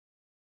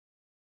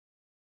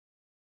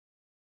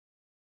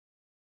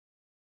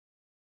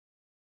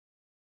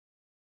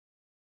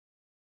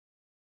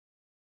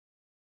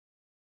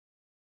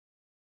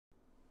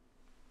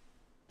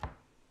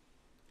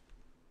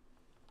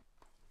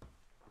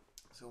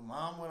So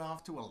Mom went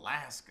off to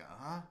Alaska,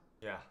 huh?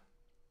 Yeah.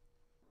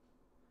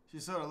 She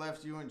sort of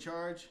left you in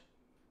charge?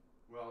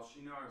 Well,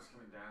 she knew I was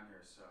coming down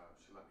here, so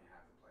she let me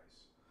have the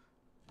place.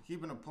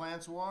 Keeping the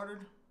plants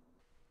watered?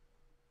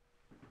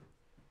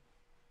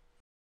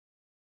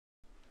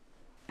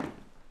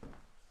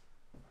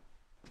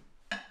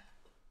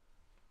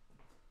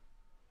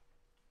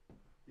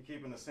 You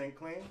keeping the sink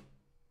clean?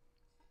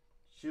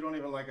 She don't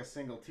even like a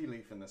single tea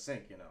leaf in the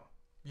sink, you know.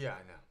 Yeah, I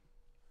know.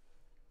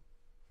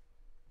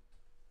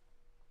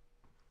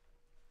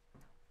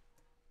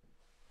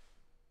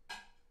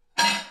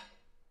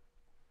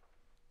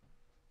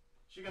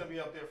 She gonna be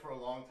up there for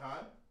a long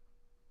time?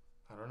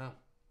 I don't know.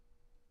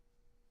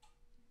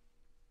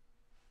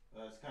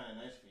 Well, that's kind of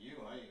nice for you,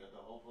 huh? You got the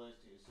whole place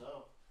to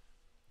yourself.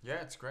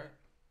 Yeah, it's great.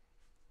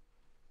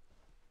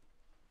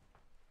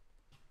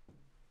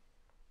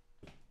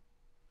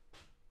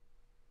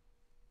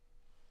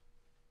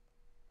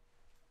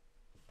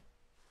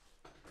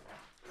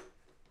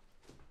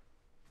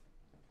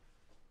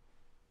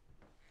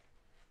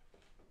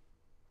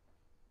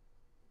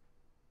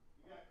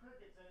 You got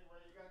crickets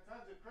anyway. You got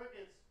tons of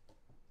crickets.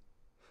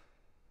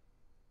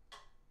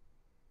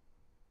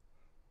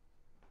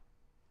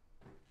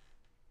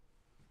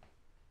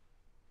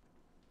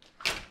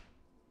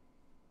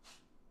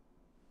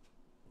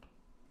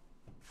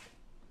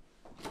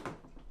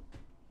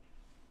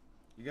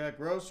 You got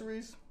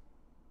groceries?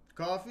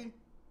 Coffee?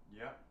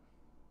 Yep.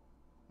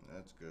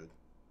 That's good.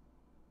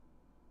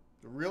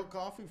 The real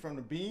coffee from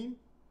the bean?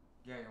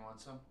 Yeah, you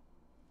want some?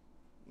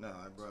 No,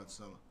 I brought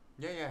some.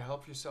 Yeah,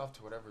 help yourself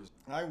to whatever's...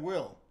 I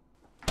will.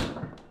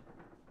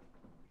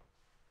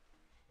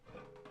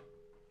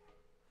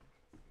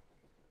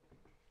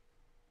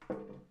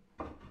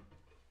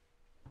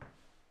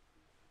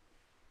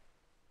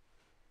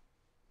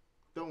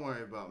 Don't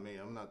worry about me.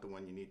 I'm not the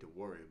one you need to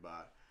worry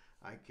about.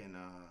 I can,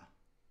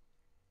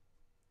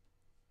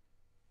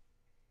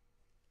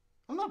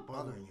 I'm not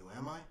bothering you,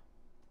 am I?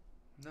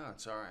 No,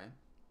 it's all right.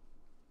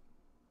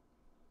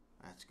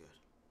 That's good.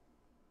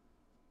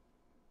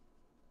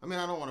 I mean,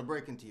 I don't want to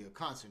break into your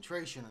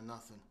concentration or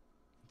nothing.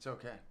 It's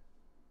okay.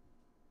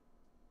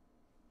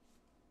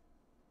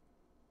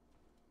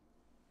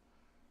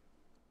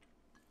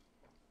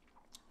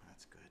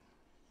 That's good.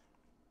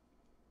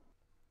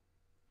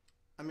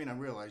 I mean, I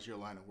realize your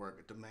line of work,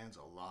 it demands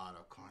a lot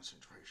of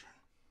concentration.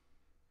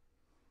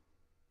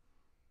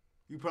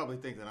 You probably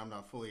think that I'm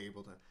not fully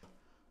able to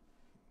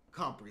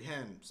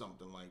comprehend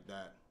something like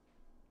that.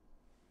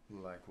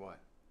 Like what?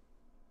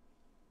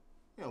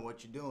 You know,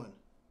 what you're doing.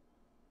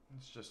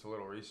 It's just a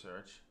little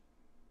research.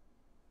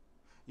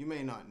 You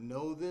may not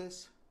know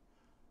this,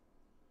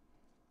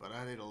 but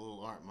I did a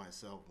little art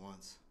myself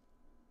once.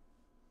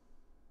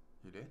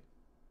 You did?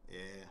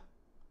 Yeah,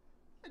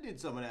 I did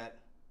some of that.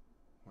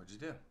 What'd you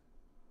do?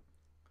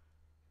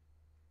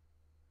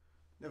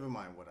 Never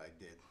mind what I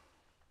did.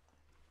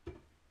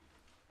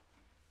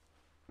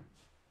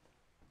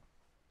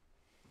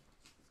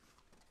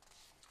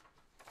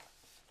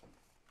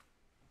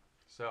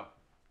 So,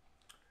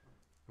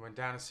 you went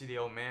down to see the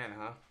old man,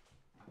 huh?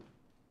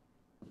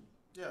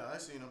 Yeah, I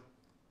seen him.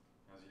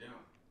 How's he doing?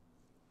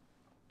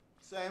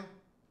 Same.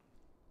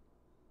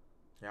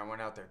 Yeah, I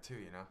went out there too,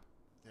 you know.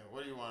 Yeah,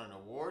 what do you want, an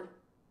award?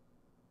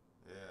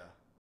 Yeah.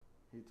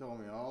 He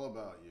told me all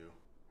about you.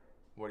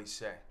 What'd he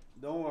say?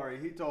 Don't worry,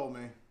 he told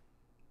me.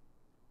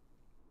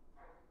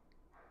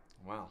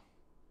 Well,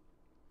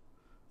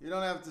 You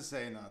don't have to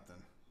say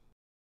nothing.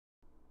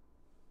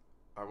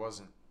 I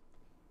wasn't.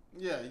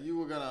 Yeah, you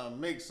were gonna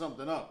make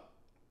something up.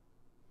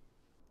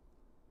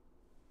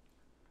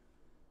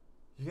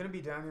 You gonna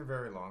be down here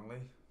very long, Lee?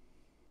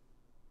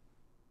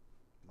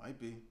 Might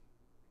be.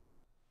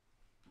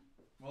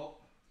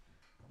 Well,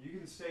 you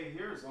can stay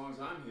here as long as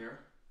I'm here.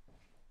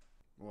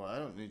 Well, I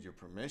don't need your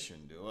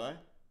permission, do I?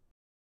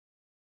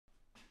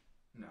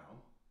 No.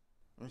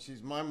 I mean,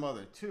 she's my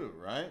mother too,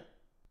 right?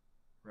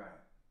 Right.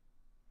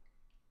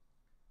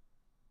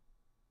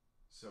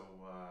 So,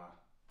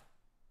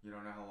 you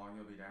don't know how long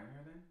you'll be down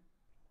here then?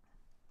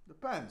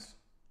 Depends.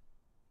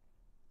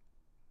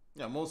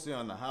 Yeah, mostly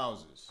on the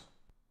houses.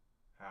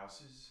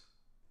 Houses?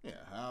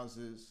 Yeah,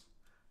 houses,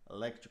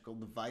 electrical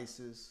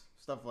devices,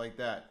 stuff like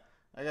that.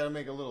 I gotta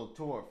make a little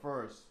tour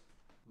first.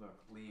 Look,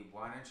 Lee,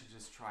 why don't you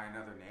just try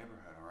another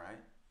neighborhood, alright?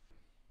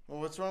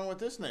 Well, what's wrong with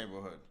this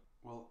neighborhood?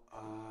 Well,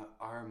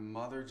 our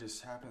mother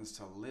just happens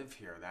to live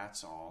here,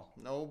 that's all.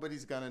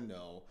 Nobody's gonna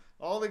know.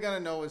 All they're gonna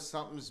know is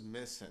something's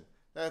missing.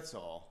 That's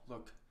all.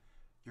 Look,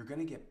 you're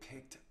gonna get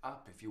picked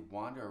up if you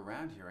wander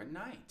around here at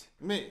night.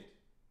 Me?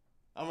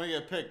 I'm gonna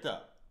get picked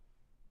up.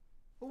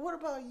 Well, what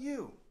about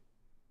you?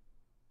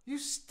 You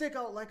stick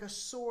out like a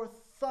sore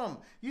thumb.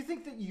 You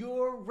think that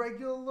you're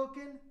regular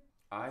looking?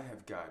 I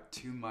have got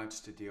too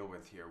much to deal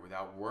with here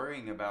without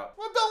worrying about...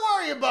 Well, don't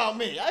worry about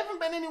me. I haven't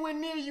been anywhere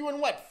near you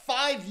in, what,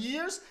 5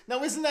 years?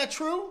 Now, isn't that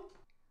true?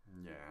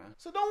 Yeah.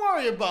 So don't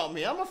worry about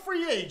me. I'm a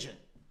free agent.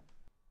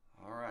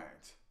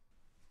 Alright.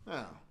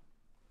 Now,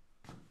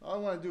 all I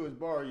want to do is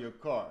borrow your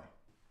car.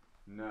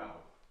 No.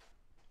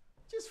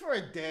 Just for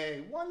a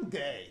day. One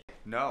day.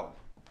 No.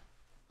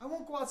 I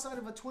won't go outside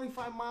of a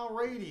 25-mile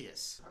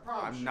radius. I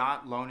promise. I'm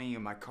not loaning you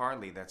my car,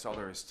 Lee. That's all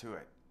there is to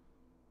it.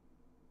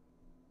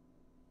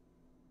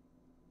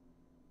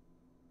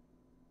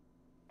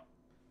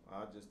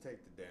 I'll just take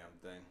the damn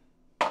thing.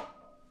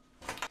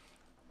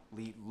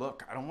 Lee,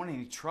 look, I don't want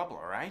any trouble,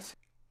 all right?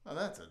 Now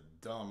that's a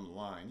dumb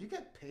line. You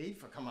get paid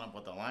for coming up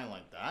with a line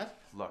like that?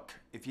 Look,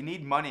 if you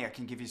need money, I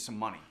can give you some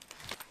money.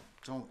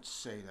 Don't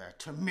say that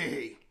to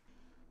me.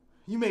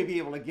 You may be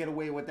able to get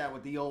away with that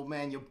with the old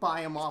man. You buy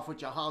him off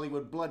with your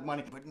Hollywood blood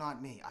money, but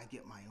not me. I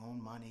get my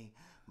own money,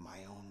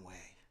 my own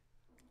way.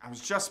 I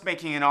was just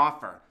making an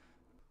offer.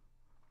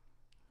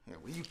 Here,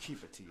 will you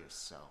keep it to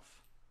yourself?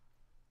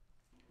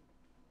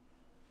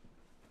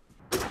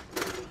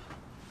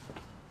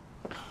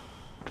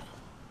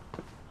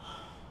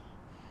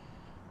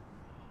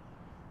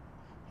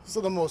 These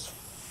are the most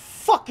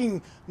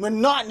fucking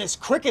monotonous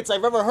crickets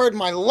I've ever heard in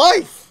my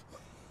life.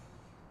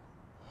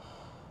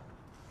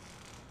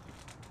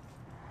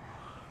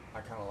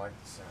 I kind of like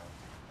the sound.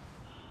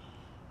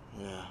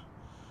 Yeah.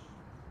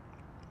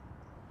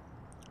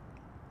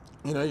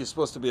 You know, you're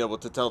supposed to be able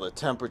to tell the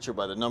temperature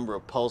by the number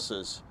of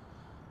pulses.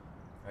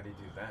 How do you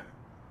do that?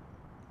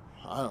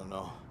 I don't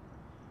know.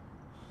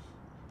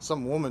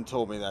 Some woman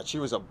told me that. She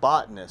was a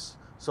botanist,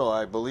 so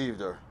I believed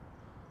her.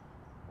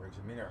 Where'd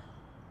you meet her?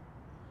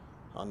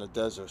 On the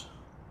desert.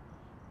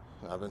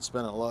 I've been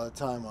spending a lot of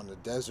time on the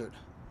desert.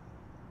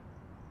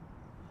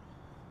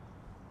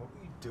 What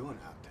were you doing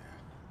out there?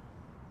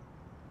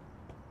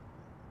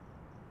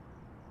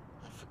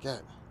 I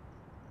forget.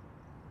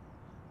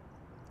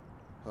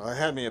 Well, I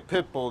had me a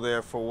pit bull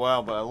there for a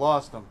while, but I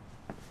lost him.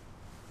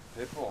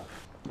 Pit bull?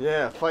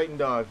 Yeah, fighting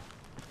dog.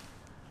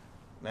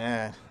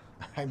 Man,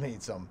 I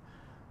made some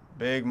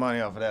big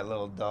money off of that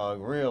little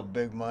dog. Real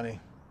big money.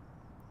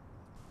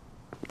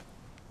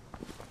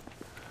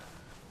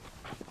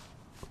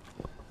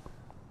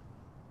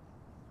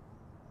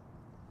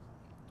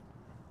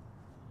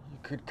 You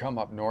could come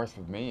up north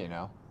with me, you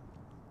know.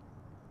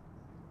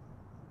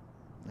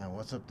 Now,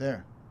 what's up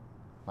there?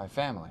 My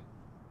family.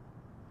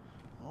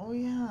 Oh,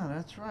 yeah,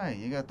 that's right.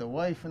 You got the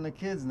wife and the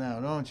kids now,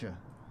 don't you?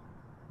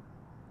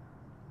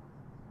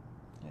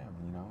 Yeah,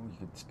 you know, you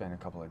could spend a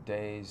couple of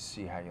days,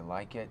 see how you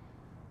like it.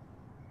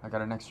 I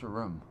got an extra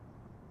room.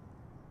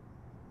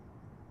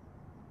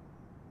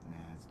 Yeah,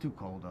 it's too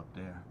cold up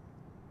there.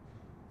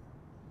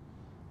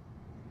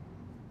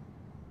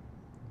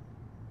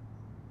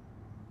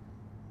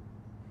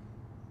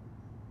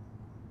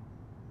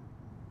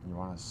 You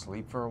want to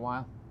sleep for a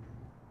while?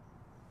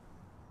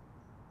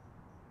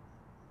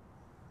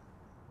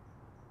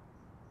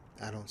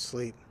 I don't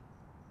sleep.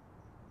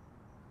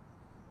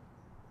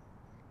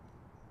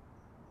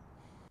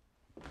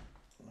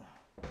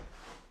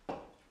 I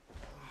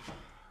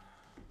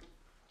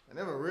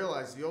never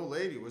realized the old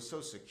lady was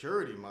so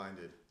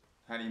security-minded.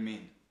 How do you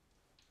mean?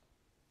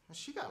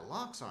 She got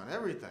locks on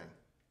everything.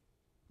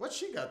 What's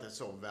she got that's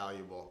so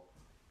valuable?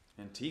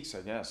 Antiques,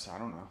 I guess. I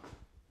don't know.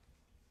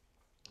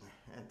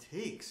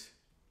 Antiques?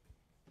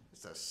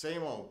 It's the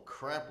same old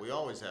crap we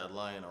always had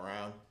lying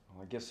around.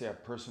 Well, I guess they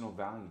have personal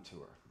value to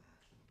her.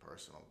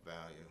 Personal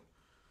value.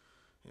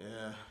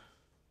 Yeah.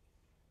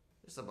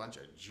 Just a bunch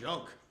of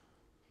junk.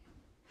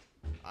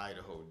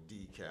 Idaho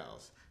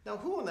decals. Now,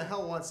 who in the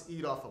hell wants to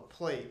eat off a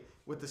plate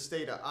with the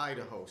state of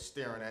Idaho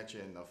staring at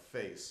you in the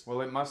face?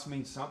 Well, it must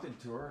mean something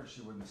to her, or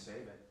she wouldn't save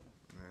it.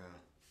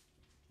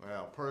 Yeah.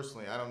 Well,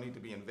 personally, I don't need to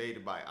be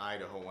invaded by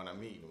Idaho when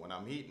I'm eating. When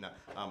I'm eating,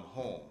 I'm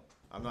home.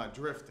 I'm not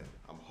drifting.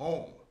 I'm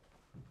home.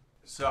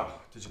 So,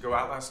 did you go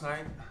out last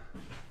night?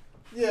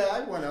 Yeah,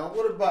 I went out.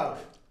 What about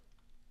it?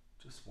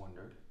 Just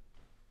wondered.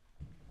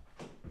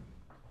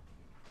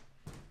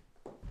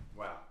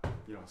 Well,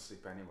 you don't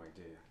sleep anyway,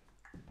 do you?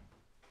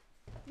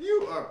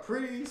 You are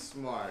pretty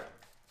smart,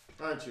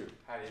 aren't you?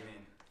 How do you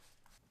mean?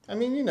 I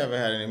mean, you never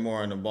had any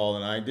more on the ball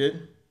than I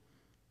did.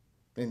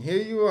 And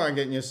here you are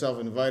getting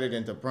yourself invited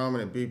into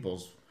prominent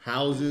people's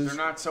houses. They're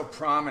not so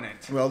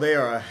prominent. Well, they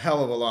are a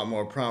hell of a lot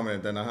more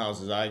prominent than the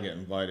houses I get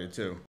invited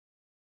to.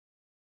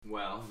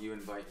 Well, you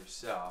invite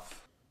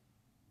yourself.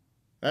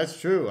 That's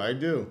true, I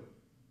do.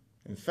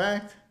 In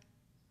fact,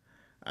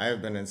 I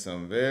have been in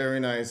some very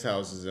nice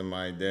houses in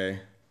my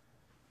day.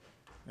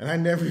 And I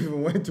never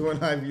even went to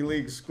an Ivy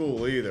League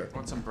school either.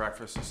 Want some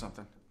breakfast or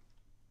something?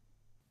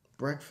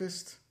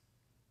 Breakfast?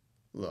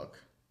 Look,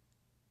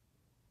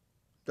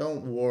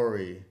 don't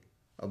worry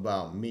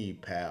about me,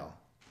 pal.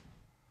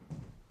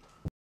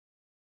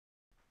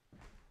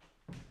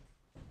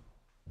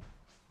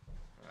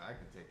 I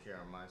can take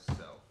care of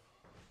myself.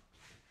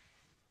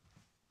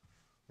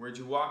 Where'd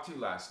you walk to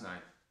last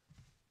night?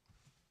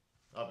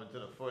 Up into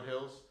the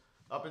foothills,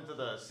 up into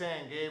the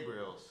San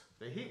Gabriels.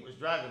 The heat was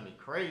driving me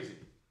crazy.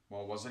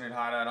 Well, wasn't it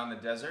hot out on the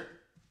desert?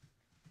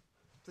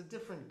 It's a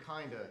different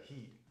kind of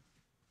heat.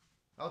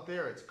 Out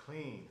there it's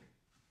clean.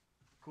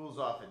 Cools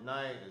off at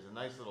night, there's a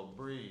nice little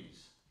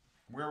breeze.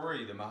 Where were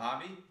you, the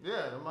Mojave?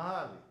 Yeah, the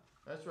Mojave.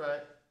 That's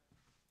right.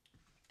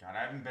 God,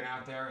 I haven't been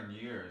out there in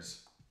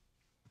years.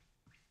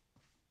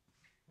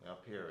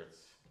 Up here it's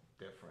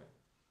different.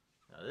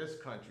 Now this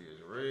country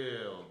is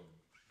real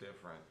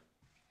different.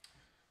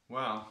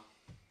 Well,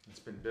 it's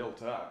been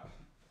built up.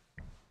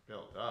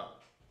 Built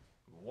up.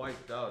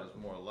 Wiped out is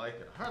more like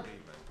it. I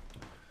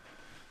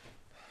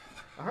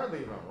hardly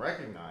even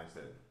recognized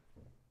it.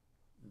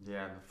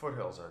 Yeah, the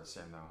foothills are the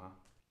same though, huh?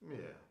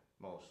 Yeah,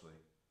 mostly.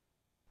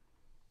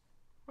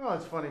 Well,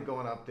 it's funny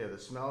going up there, the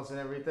smells and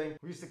everything.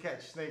 We used to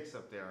catch snakes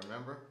up there,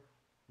 remember?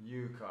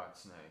 You caught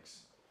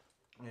snakes.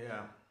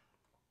 Yeah.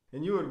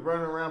 And you would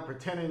run around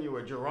pretending you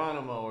were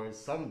Geronimo or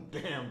some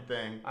damn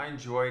thing. I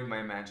enjoyed my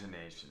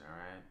imagination,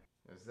 alright?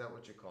 Is that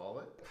what you call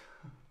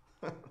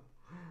it?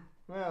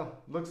 Well,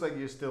 looks like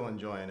you're still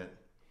enjoying it.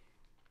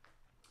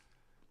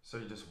 So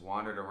you just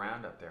wandered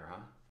around up there,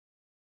 huh?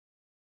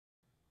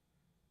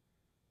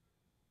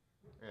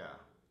 Yeah.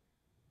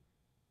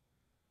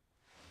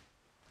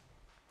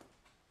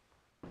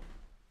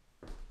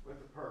 With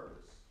a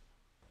purpose.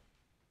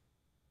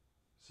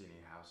 See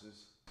any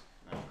houses?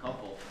 A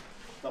couple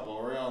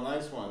of real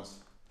nice ones.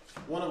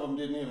 One of them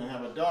didn't even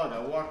have a dog. I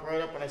walked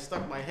right up and I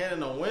stuck my head in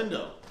the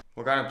window.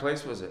 What kind of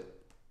place was it?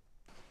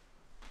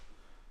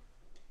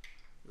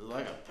 It was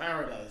like a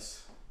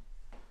paradise.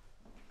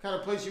 Kind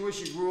of place you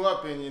wish you grew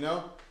up in, you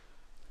know?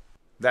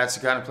 That's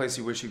the kind of place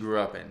you wish you grew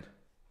up in.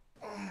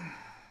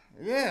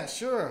 Yeah,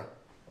 sure.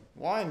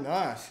 Why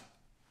not?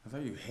 I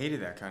thought you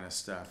hated that kind of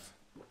stuff.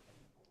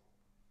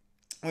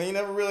 Well, you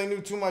never really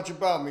knew too much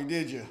about me,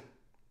 did you?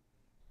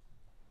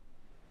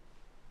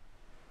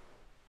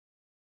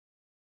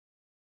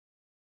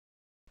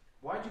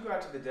 Why'd you go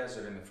out to the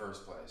desert in the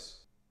first place?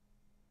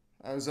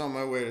 I was on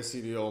my way to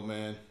see the old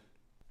man.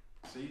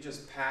 So you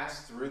just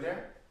passed through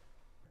there?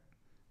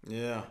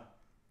 Yeah.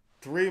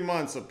 3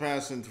 months of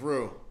passing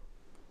through.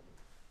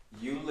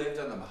 You lived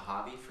on the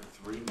Mojave for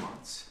 3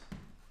 months?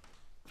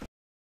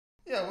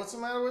 Yeah, what's the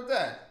matter with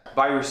that?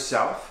 By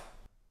yourself?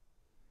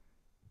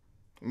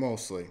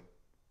 Mostly.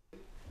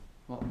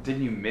 Well,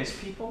 didn't you miss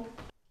people?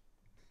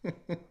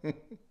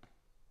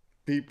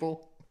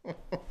 People?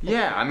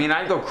 Yeah, I mean,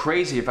 I'd go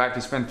crazy if I have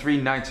to spend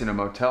 3 nights in a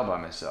motel by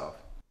myself.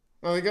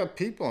 Well, they got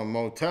people in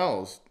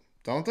motels,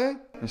 don't they?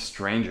 They're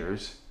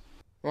strangers.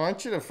 Well,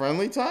 aren't you the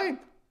friendly type?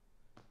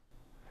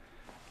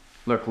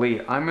 Look, Lee,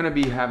 I'm gonna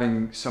be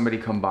having somebody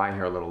come by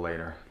here a little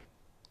later.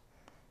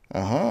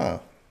 Uh-huh.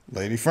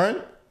 Lady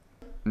friend?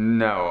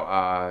 No,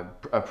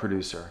 a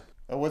producer.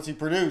 What's he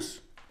produce?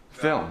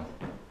 Film.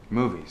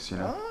 Movies, you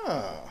know?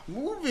 Ah,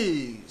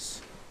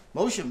 movies.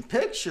 Motion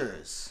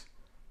pictures.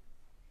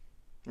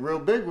 Real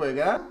bigwig,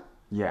 huh?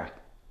 Yeah.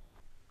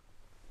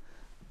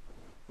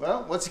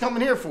 Well, what's he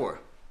coming here for?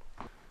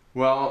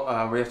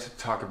 Well, we have to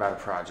talk about a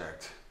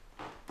project.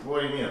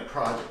 What do you mean a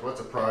project?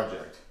 What's a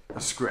project? A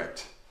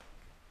script.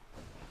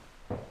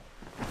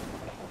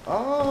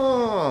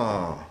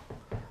 Oh,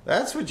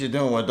 that's what you're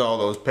doing with all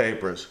those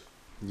papers.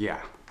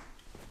 Yeah.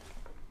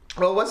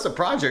 Well, what's the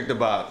project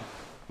about?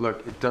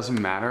 Look, it doesn't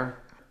matter.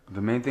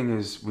 The main thing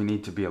is we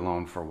need to be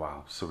alone for a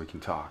while so we can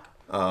talk.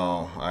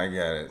 Oh, I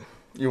get it.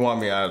 You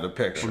want me out of the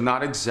picture? Well,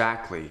 not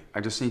exactly.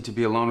 I just need to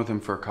be alone with him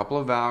for a couple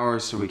of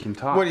hours so we can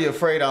talk. What, are you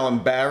afraid I'll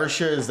embarrass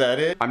you? Is that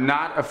it? I'm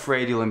not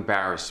afraid you'll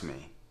embarrass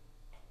me.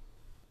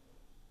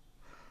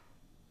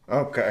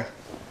 Okay.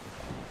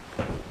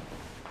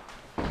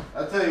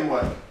 I'll tell you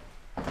what.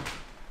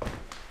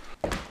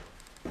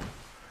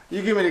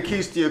 You give me the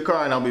keys to your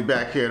car and I'll be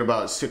back here at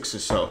about 6 or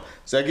so.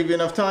 Does that give you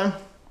enough time?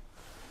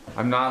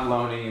 I'm not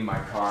loaning you my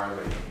car,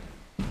 Lee.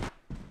 You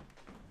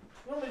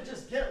want me to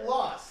just get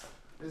lost?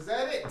 Is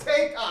that it?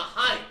 Take a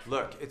hike!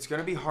 Look, it's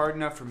gonna be hard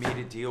enough for me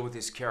to deal with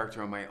this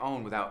character on my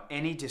own without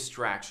any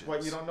distractions.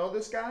 What, you don't know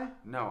this guy?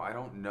 No, I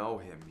don't know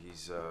him.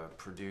 He's a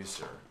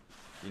producer.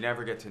 You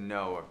never get to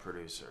know a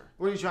producer.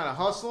 What, are you trying to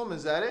hustle him?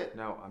 Is that it?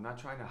 No, I'm not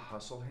trying to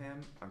hustle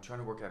him. I'm trying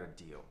to work out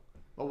a deal.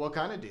 Well, what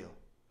kind of deal?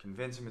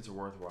 Convince him it's a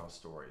worthwhile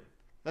story.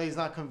 No, he's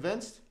not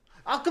convinced?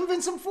 I'll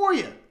convince him for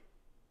you.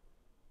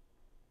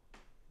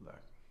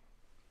 Look,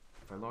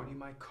 if I loan you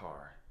my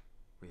car,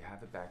 we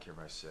have it back here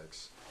by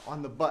 6.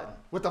 On the button,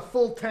 with a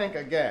full tank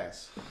of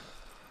gas.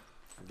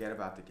 Forget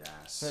about the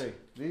gas. Hey,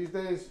 these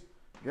days,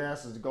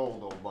 gas is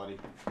gold, old buddy.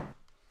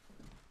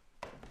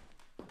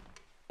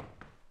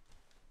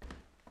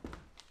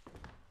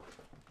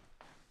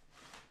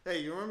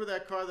 Hey, you remember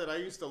that car that I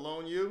used to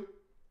loan you?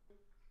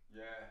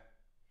 Yeah.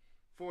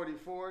 40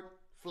 Ford,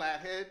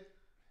 flathead?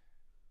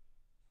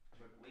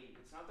 Look, Lee,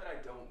 it's not that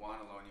I don't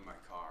want to loan you my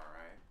car,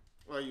 right?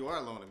 Well, you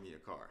are loaning me a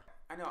car.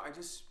 I know,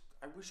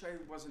 I wish I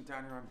wasn't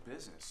down here on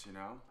business, you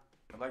know?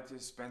 I'd like to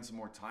spend some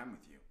more time with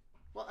you.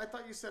 Well, I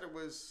thought you said it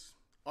was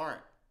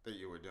art that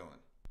you were doing.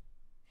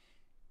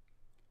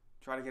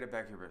 Try to get it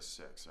back here by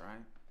 6, all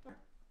right?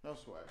 No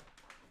sweat.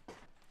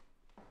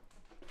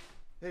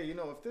 Hey, you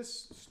know, if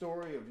this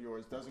story of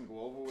yours doesn't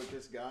go over with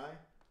this guy,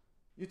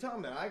 you tell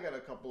him that I got a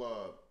couple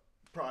of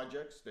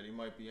projects that he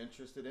might be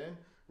interested in.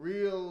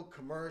 Real,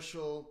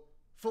 commercial,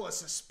 full of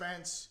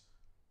suspense.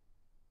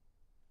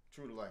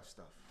 True to life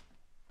stuff.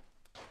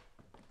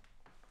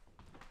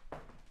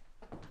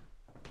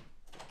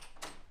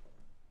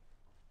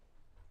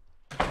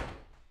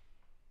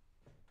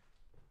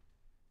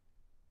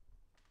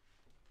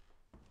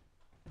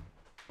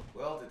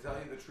 Well, to tell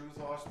you the truth,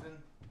 Austin,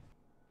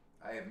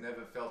 I have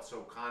never felt so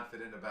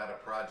confident about a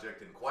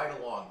project in quite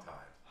a long time.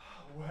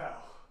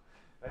 Well,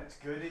 that's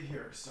good to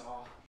hear,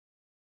 Saul.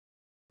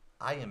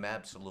 I am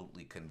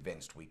absolutely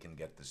convinced we can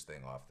get this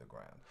thing off the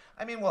ground.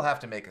 I mean, we'll have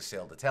to make a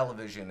sale to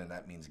television, and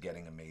that means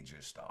getting a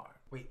major star.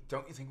 Wait,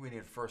 don't you think we need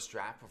a first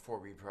draft before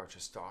we approach a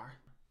star?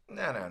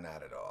 No,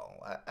 not at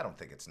all. I don't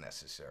think it's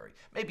necessary.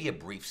 Maybe a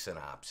brief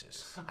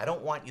synopsis. I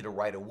don't want you to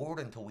write a word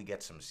until we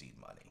get some seed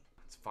money.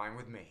 It's fine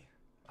with me.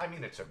 I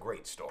mean, it's a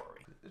great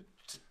story.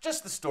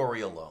 Just the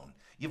story alone.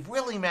 You've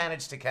really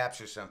managed to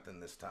capture something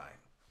this time.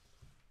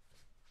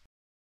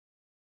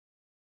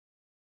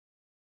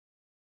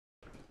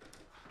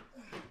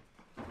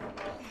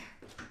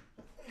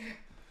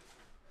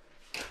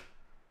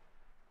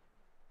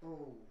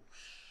 Oh,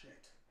 shit.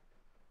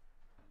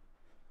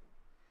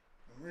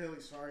 I'm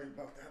really sorry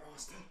about that,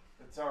 Austin.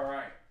 It's all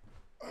right.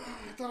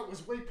 I thought it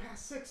was way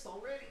past 6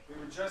 already. We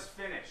were just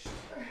finished.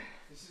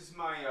 This is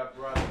my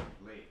brother,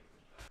 Lee.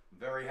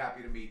 Very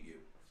happy to meet you.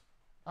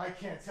 I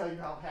can't tell you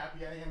how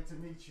happy I am to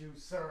meet you,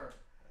 sir.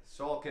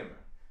 Saul Kimmer.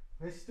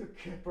 Mr.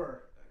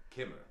 Kipper.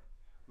 Kimmer.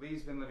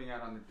 Lee's been living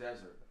out on the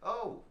desert.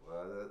 Oh,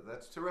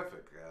 that's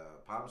terrific.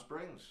 Palm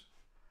Springs.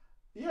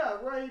 Yeah,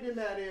 right in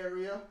that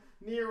area,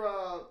 near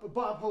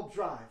Bob Hope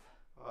Drive.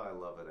 Oh, I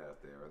love it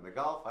out there. And the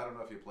golf, I don't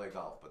know if you play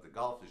golf, but the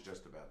golf is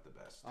just about the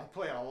best. I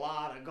play a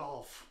lot of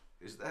golf.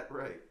 Is that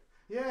right?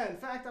 Yeah, in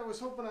fact, I was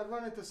hoping I'd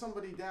run into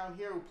somebody down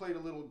here who played a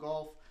little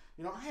golf.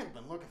 You know, I have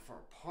been looking for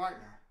a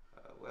partner.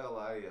 Well,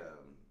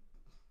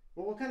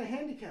 Well, what kind of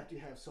handicap do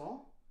you have,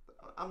 Saul?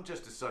 I'm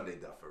just a Sunday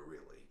duffer,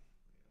 really.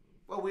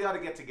 Well, we ought to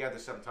get together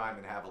sometime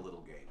and have a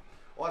little game.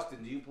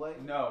 Austin, do you play?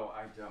 No,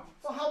 I don't.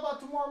 Well, how about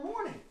tomorrow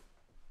morning?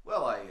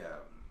 Well, I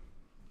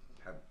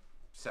have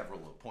several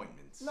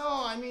appointments. No,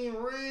 I mean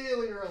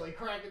really early.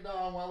 Crack it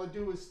dawn while the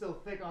dew is still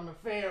thick on the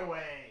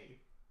fairway.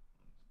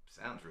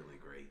 Sounds really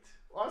great.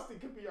 Austin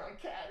could be our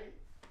caddy.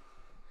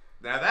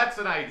 Now that's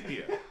an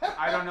idea.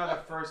 I don't know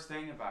the first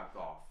thing about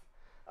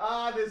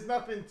golf. There's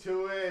nothing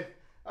to it.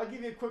 I'll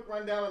give you a quick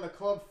rundown on the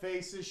club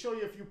faces, show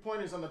you a few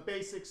pointers on the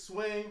basic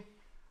swing.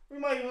 We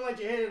might even let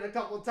you hit it a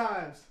couple of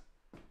times.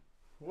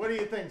 What do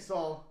you think,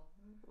 Saul?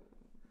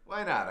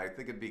 Why not? I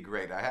think it'd be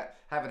great. I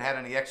haven't had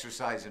any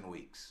exercise in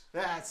weeks.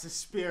 That's the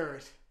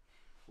spirit.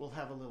 We'll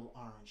have a little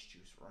orange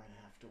juice right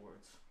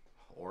afterwards.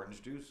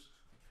 Orange juice?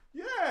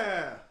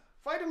 Yeah!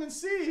 Vitamin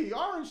C,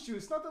 orange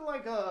juice. Nothing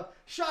like a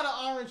shot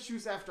of orange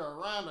juice after a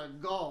round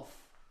of golf.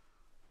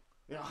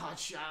 You know, hot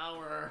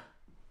shower,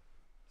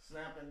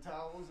 snapping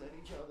towels at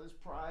each other's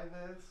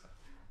privates.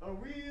 A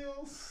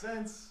real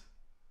sense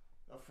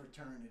of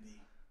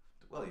fraternity.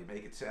 Well, you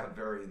make it sound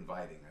very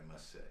inviting, I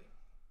must say.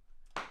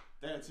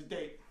 Then it's a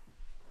date.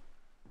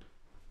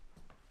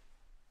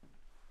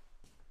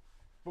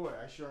 Boy,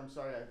 I sure am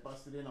sorry I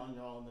busted in on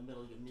y'all in the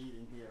middle of your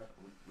meeting here.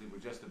 We were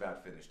just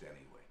about finished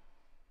anyway.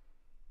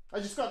 I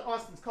just got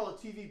Austin's color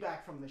TV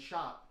back from the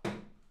shop.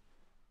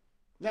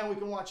 Now we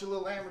can watch a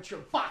little amateur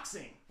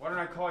boxing. Why don't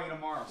I call you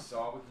tomorrow,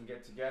 Saul? We can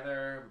get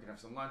together, we can have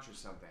some lunch or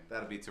something.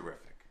 That'd be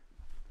terrific.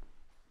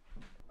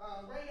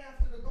 Right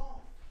after the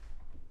golf.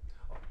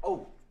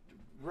 Oh,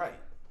 right.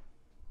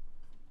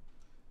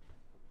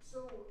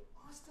 So,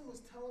 Austin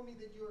was telling me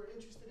that you're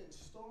interested in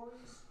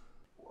stories?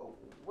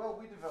 Well,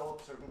 we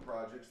develop certain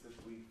projects that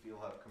we feel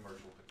have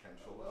commercial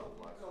potential.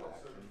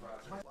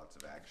 Lots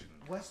of action.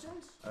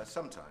 Westerns?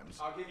 Sometimes.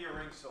 I'll give you a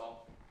ring,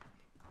 Saul.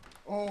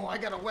 Oh, I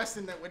got a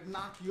Western that would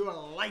knock your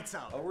lights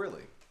out. Oh,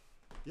 really?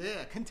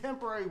 Yeah,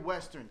 contemporary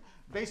Western,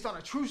 based on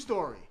a true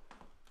story.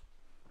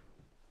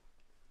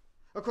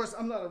 Of course,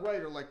 I'm not a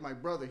writer like my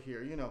brother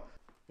here, you know.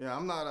 Yeah,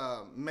 I'm not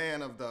a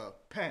man of the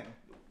pen.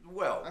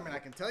 Well, I mean, I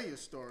can tell you a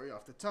story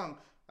off the tongue.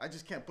 I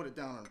just can't put it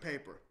down on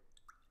paper.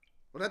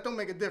 Well, that don't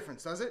make a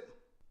difference, does it?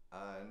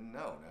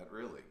 No, not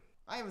really.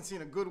 I haven't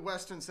seen a good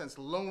Western since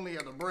Lonely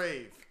Are the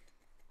Brave.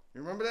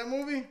 You remember that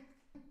movie?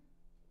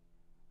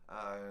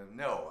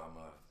 No, I'm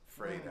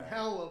afraid I...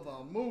 Hell of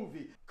a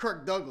movie.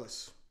 Kirk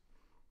Douglas.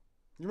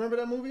 You remember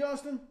that movie,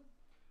 Austin?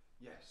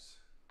 Yes.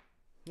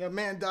 Yeah,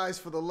 man dies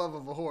for the love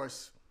of a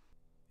horse.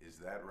 Is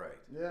that right?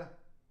 Yeah.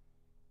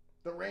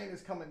 The rain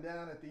is coming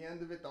down at the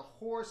end of it. The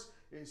horse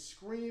is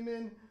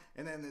screaming.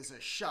 And then there's a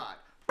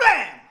shot.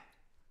 BAM!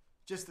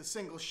 Just a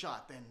single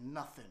shot, then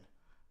nothing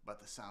but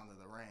the sound of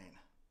the rain.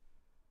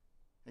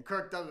 And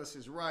Kirk Douglas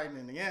is riding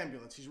in the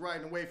ambulance. He's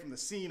riding away from the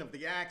scene of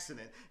the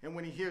accident. And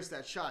when he hears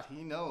that shot,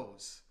 he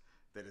knows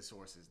that his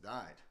horse has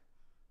died.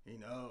 He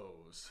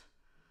knows.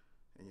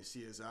 And you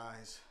see his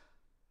eyes.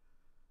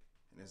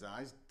 And his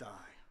eyes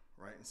die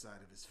right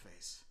inside of his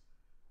face.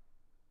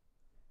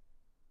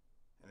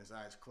 And his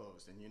eyes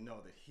closed. And you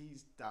know that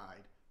he's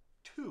died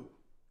too.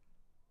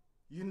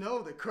 You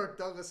know that Kirk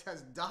Douglas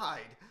has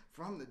died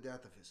from the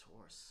death of his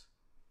horse.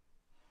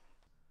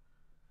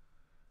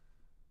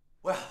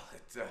 Well,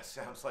 it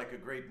sounds like a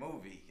great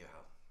movie.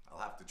 I'll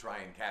have to try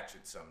and catch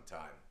it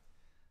sometime.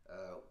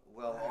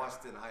 Well,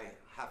 Austin, I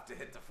have to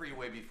hit the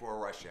freeway before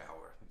rush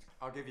hour.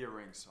 I'll give you a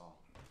ring, Saul.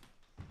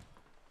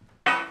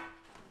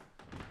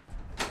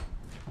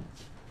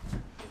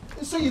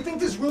 So you think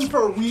there's room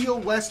for a real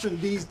Western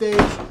these days?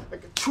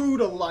 Like a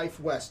true-to-life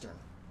Western?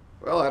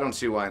 Well, I don't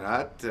see why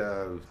not.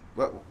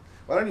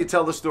 Why don't you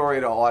tell the story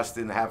to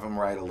Austin, have him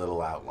write a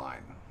little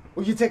outline?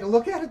 Will you take a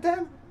look at it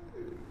then?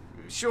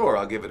 Sure,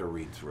 I'll give it a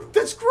read-through.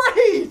 That's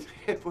great!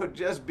 It would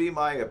just be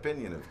my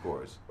opinion, of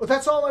course. Well,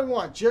 that's all I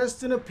want,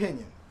 just an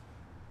opinion.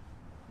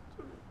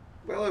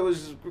 Well, it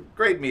was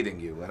great meeting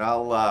you, and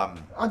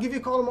I'll give you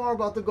a call tomorrow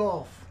about the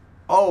golf.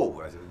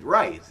 Oh,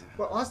 right.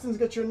 Well, Austin's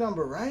got your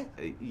number, right?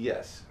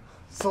 Yes.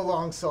 So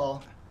long,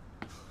 Saul.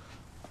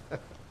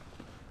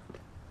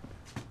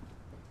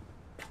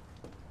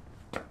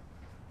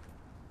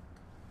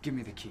 Give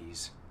me the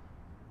keys.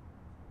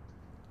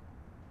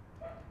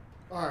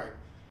 All right.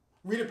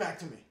 Read it back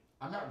to me.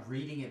 I'm not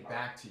reading it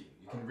back to you.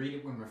 You can read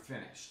it when we're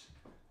finished.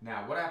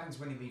 Now, what happens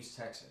when he leaves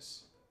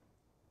Texas?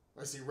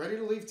 Is he ready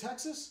to leave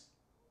Texas?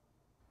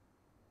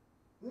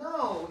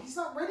 No, he's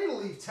not ready to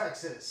leave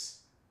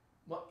Texas.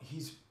 Well,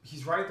 he's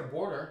right at the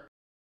border.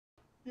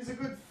 He's a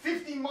good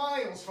 50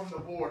 miles from the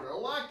border. A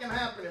lot can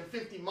happen in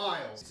 50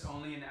 miles. It's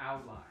only an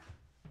outline.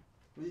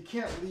 Well, you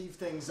can't leave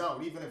things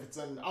out, even if it's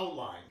an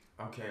outline.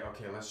 Okay,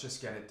 let's just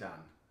get it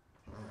done.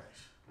 All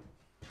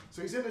right.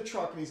 So he's in the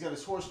truck, and he's got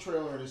his horse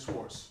trailer and his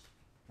horse.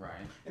 Right.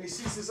 And he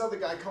sees this other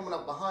guy coming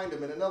up behind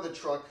him in another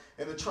truck,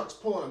 and the truck's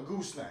pulling a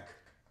gooseneck.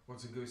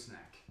 What's a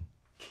gooseneck?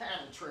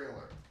 Cattle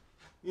trailer.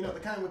 You know, the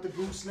kind with the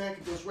gooseneck,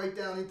 it goes right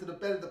down into the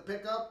bed of the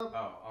pickup.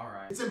 Oh, all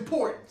right. It's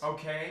important.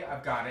 Okay,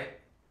 I've got it.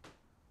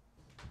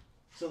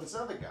 So this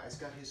other guy's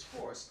got his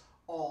horse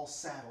all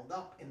saddled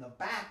up in the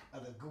back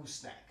of the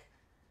gooseneck.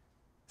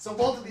 So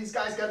both of these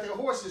guys got their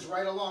horses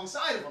right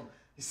alongside of them.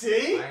 You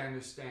see? I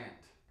understand.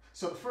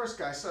 So the first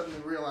guy suddenly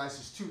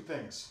realizes two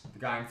things. The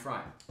guy in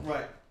front.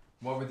 Right.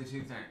 What were the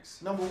two things?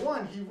 Number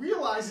one, he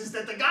realizes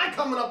that the guy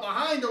coming up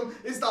behind him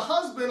is the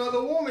husband of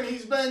the woman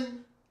he's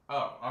been...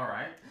 Oh, all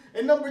right.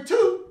 And number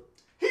two,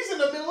 he's in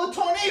the middle of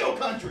tornado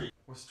country.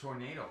 What's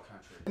tornado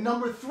country? And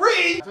number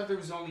three... I thought there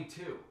was only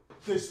two.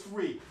 There's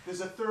three.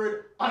 There's a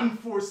third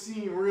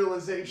unforeseen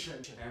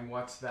realization. And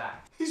what's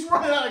that? He's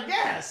running out of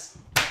gas.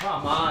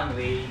 Come on,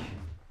 Lee.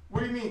 What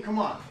do you mean, come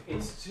on?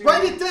 It's too...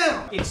 Write it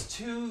down! It's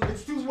too...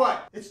 It's too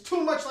what? It's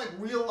too much like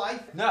real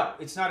life? No,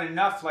 it's not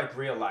enough like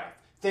real life.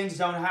 Things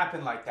don't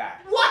happen like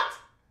that. What?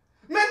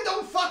 Men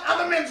don't fuck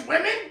other men's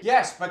women?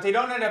 Yes, but they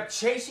don't end up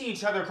chasing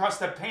each other across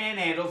the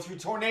panhandle through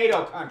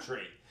tornado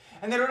country.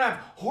 And they don't have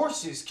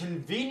horses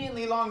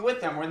conveniently along with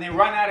them when they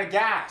run out of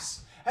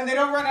gas. And they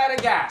don't run out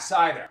of gas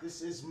either.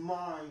 This is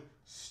my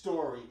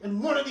story,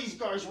 and one of these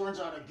guys runs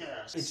out of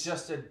gas. It's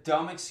just a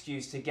dumb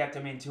excuse to get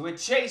them into a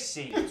chase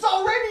scene. It's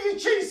already a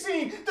chase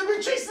scene! They've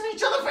been chasing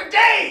each other for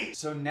days!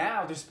 So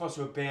now they're supposed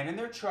to abandon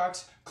their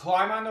trucks,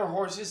 climb on their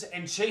horses,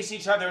 and chase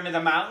each other into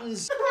the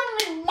mountains? There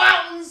aren't any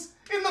mountains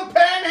in the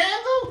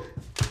panhandle!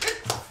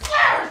 It's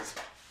flat!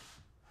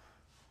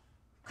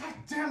 God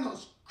damn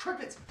those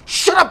crickets!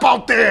 Shut up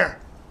out there!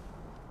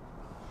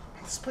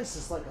 This place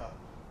is like a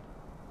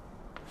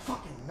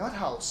fucking nut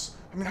house.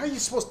 I mean, how are you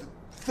supposed to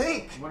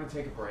think? You want to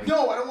take a break?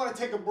 No, I don't want to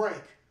take a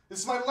break. This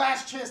is my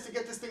last chance to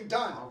get this thing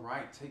done. All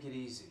right, take it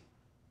easy.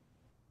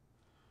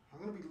 I'm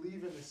gonna be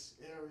leaving this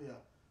area.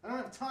 I don't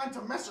have time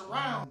to mess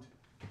around.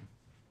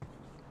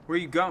 Where are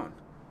you going?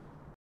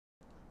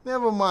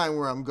 Never mind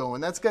where I'm going.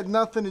 That's got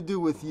nothing to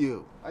do with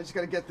you. I just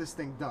gotta get this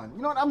thing done.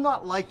 You know what? I'm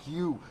not like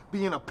you,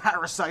 being a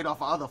parasite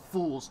off of other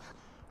fools.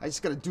 I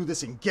just gotta do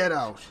this and get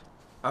out.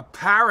 A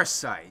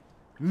parasite?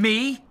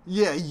 Me?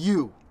 Yeah,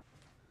 you.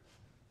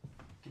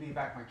 Give me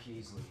back my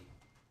keys, Lee.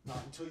 Not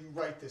until you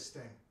write this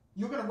thing.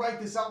 You're gonna write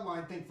this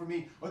outline thing for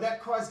me, or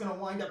that car's gonna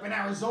wind up in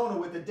Arizona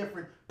with a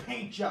different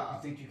paint You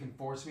job. think you can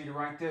force me to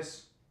write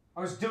this?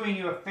 I was doing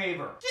you a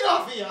favor. Get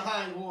off of your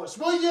hind horse,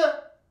 will ya?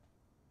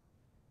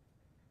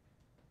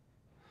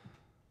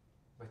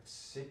 Let's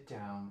sit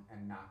down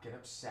and not get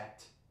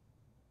upset.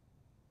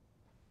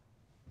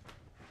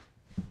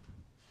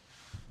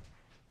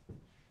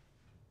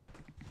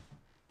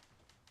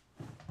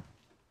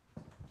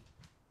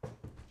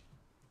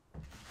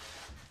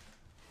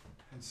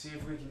 And see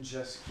if we can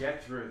just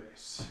get through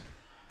this.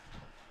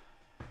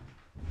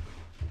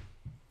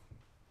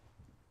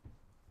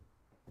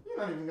 You're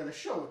not even gonna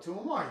show it to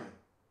him, are you?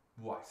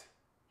 What?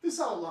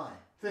 This outline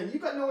thing. You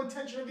got no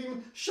intention of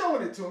even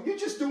showing it to him. You're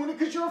just doing it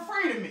because you're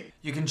afraid of me.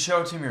 You can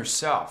show it to him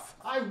yourself.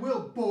 I will,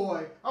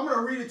 boy. I'm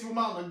gonna read it to him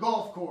out on the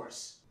golf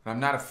course. But I'm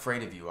not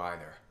afraid of you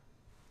either.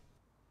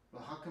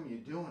 Well, how come you're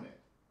doing it?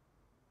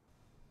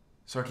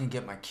 So I can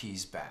get my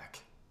keys back.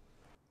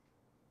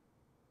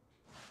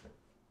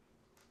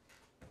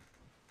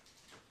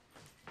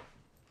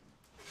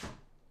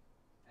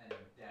 And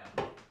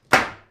down.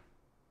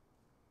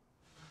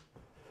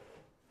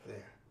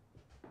 There.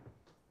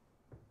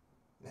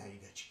 Now you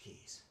got your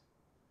keys.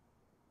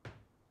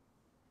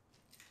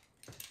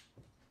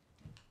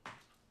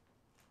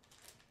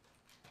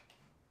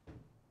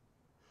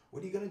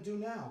 What are you gonna do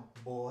now,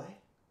 boy?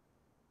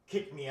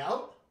 Kick me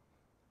out?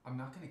 I'm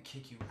not gonna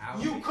kick you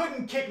out. You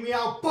couldn't kick me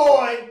out,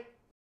 boy!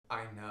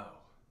 I know.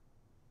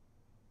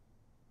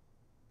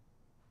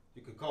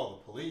 You could call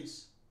the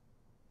police.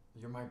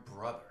 You're my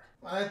brother.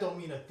 Well, that don't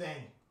mean a thing.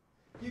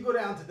 You go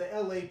down to the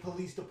LA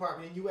Police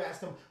Department and you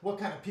ask them what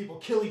kind of people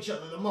kill each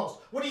other the most.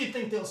 What do you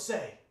think they'll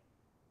say?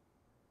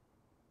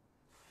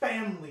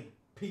 Family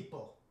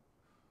people.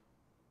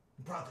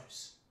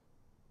 Brothers.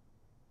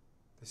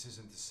 This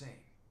isn't the same.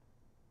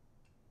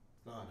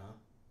 Not, huh?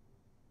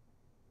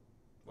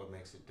 What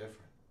makes it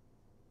different?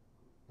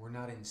 We're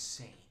not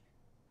insane.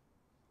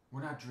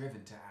 We're not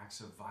driven to acts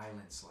of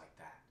violence like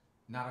that.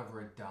 Not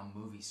over a dumb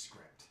movie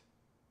script.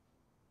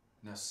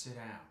 Now sit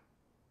down.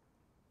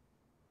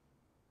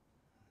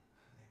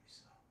 Maybe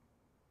so.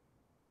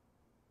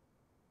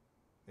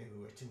 Maybe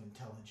we're too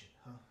intelligent,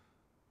 huh?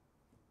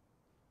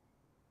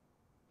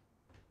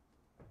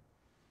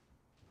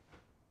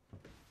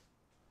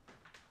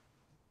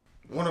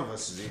 One of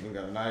us has even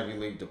got an Ivy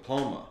League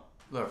diploma.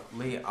 Look,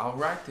 Lee, I'll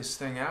write this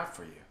thing out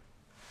for you.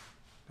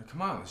 Now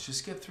come on, let's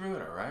just get through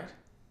it, all right?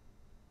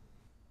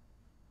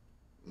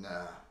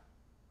 Nah.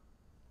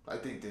 I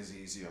think there's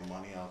easier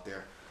money out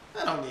there.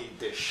 I don't need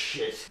this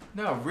shit.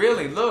 No,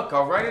 really, look,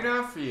 I'll write it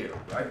out for you.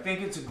 I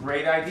think it's a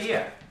great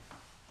idea.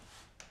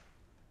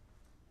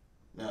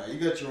 No, you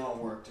got your own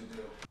work to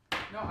do.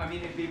 No, I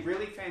mean, it'd be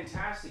really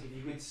fantastic if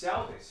you could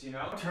sell this, you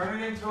know?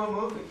 Turn it into a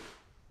movie.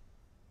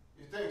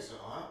 You think so,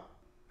 huh?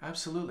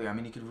 Absolutely. I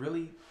mean, you could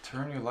really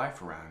turn your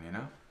life around, you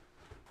know?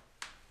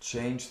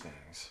 Change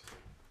things.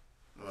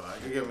 Well, I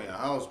could get me a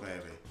house,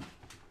 maybe.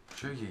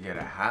 Sure, you could get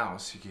a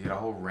house. You could get a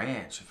whole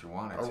ranch if you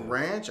wanted to. A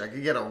ranch? I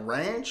could get a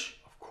ranch?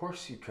 Of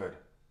course you could.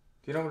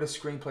 Do you know what a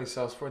screenplay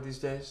sells for these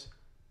days?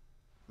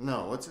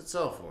 No, what's it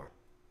sell for?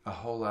 A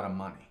whole lot of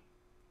money.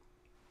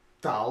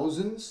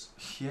 Thousands?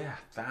 Yeah,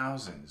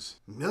 thousands.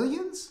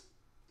 Millions?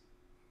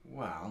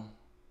 Well,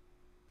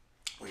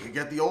 Well, you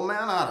get the old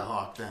man out of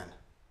Hawk then.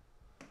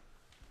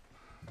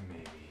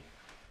 maybe.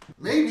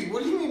 Maybe?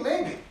 What do you mean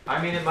maybe?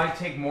 I mean, it might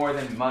take more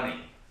than money.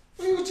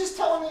 Well, you were just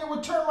telling me it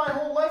would turn my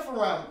whole life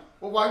around.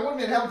 Well, why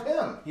wouldn't it help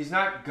him? He's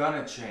not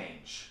gonna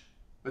change.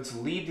 Let's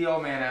leave the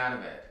old man out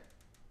of it.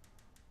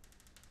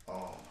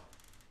 Oh.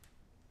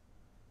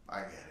 I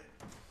get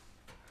it.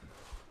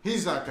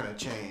 He's not gonna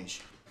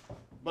change.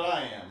 But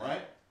I am,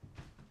 right?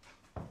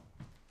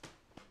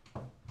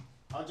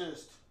 I'll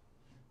just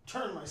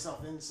turn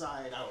myself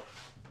inside out.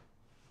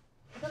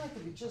 I'd like to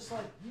be just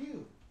like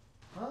you.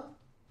 Huh?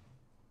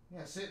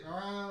 Yeah, sitting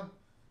around.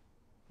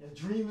 You're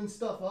dreaming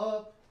stuff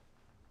up.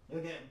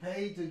 You're getting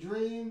paid to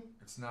dream.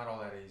 It's not all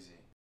that easy.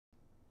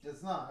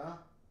 It's not, huh?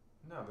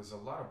 No, there's a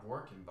lot of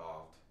work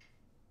involved.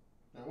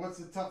 Now, what's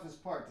the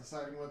toughest part?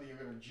 Deciding whether you're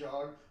going to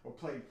jog or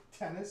play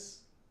tennis?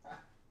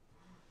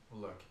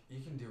 Well, look,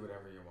 you can do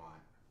whatever you want.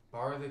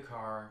 Borrow the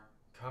car,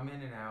 come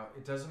in and out.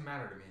 It doesn't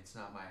matter to me. It's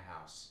not my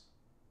house.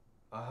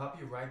 I'll help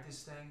you write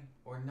this thing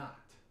or not.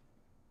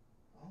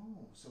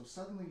 Oh, so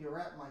suddenly you're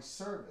at my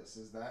service.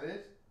 Is that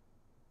it?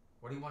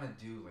 What do you want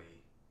to do, Lee?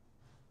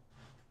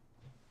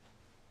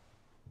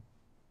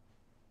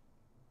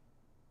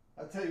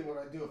 I'll tell you what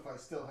I'd do if I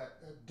still had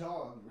a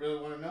dog. You really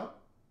want to know?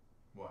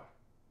 What?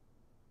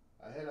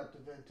 I head up to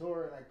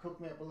Ventura and I cook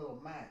me up a little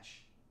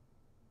match.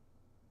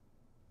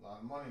 A lot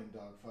of money in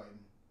dog fighting.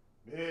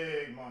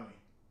 Big money.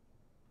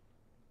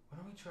 Why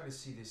don't we try to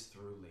see this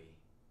through, Lee?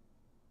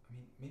 I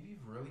mean, maybe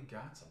you've really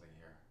got something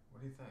here.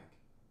 What do you think?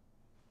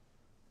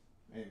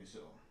 Maybe so.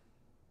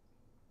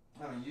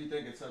 I mean, you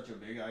think it's such a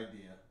big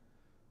idea.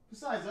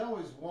 Besides, I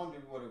always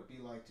wondered what it'd be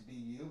like to be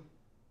you.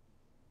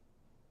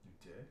 You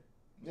did?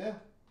 Yeah.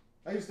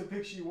 I used to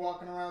picture you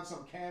walking around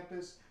some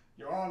campus,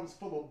 your arms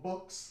full of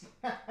books.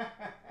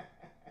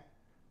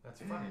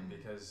 That's funny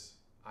because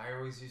I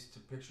always used to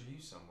picture you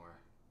somewhere.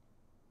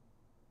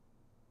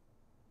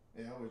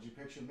 Yeah, where'd you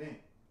picture me?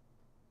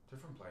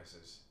 Different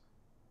places.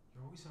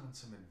 You're always on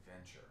some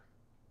adventure.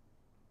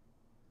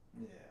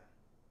 Yeah.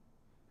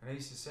 And I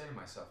used to say to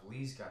myself,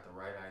 Lee's got the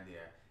right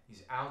idea.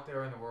 He's out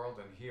there in the world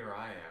and here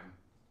I am.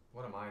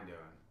 What am I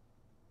doing?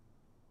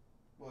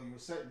 Well, you were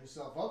setting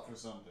yourself up for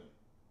something.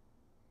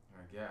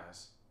 I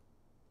guess.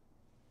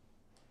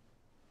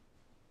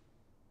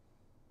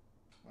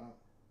 Well.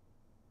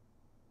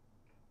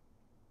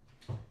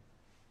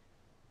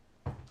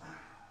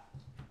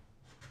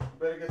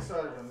 Better get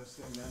started on this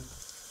thing, then.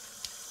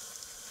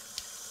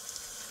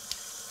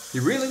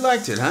 You really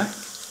liked it, huh?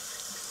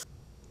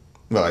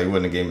 Well, he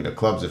wouldn't have gave me the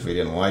clubs if he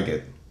didn't like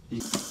it.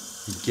 He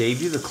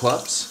gave you the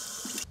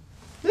clubs?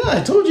 Yeah,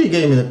 I told you he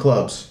gave me the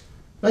clubs.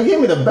 I gave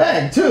me the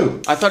bag, too.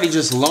 I thought he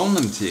just loaned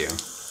them to you.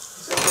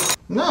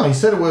 No, he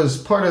said it was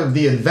part of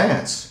the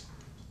advance.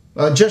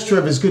 A gesture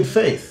of his good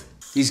faith.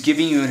 He's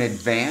giving you an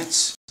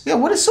advance? Yeah,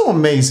 what is so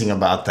amazing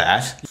about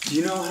that? Do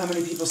you know how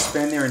many people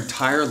spend their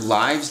entire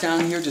lives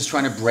down here just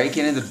trying to break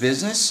into the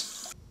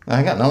business?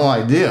 I got no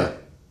idea.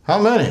 How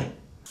many?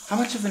 How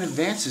much of an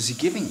advance is he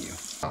giving you?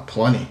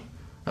 Plenty.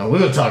 And we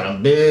were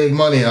talking big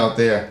money out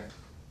there.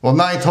 Well,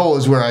 ninth hole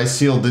is where I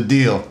sealed the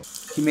deal.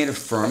 He made a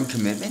firm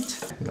commitment?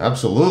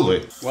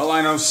 Absolutely. Well,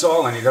 I know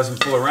Saul, and he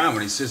doesn't fool around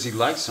when he says he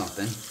likes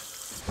something.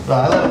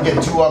 I let him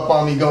get too up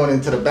on me going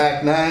into the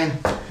back nine.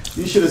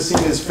 You should have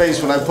seen his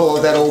face when I pulled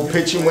out that old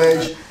pitching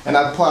wedge and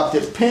I plopped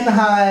it pin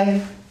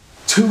high,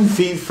 2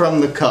 feet from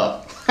the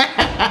cup.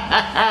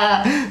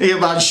 He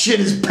about shit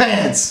his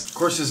pants. Of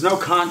course, there's no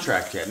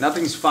contract yet.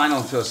 Nothing's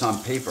final until it's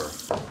on paper.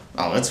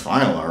 Oh, it's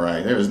final, all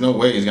right. There's no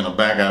way he's gonna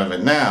back out of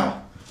it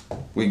now.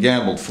 We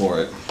gambled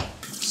for it.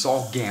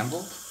 Saul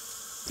gambled?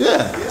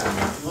 Yeah.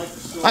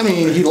 I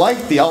mean, he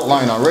liked the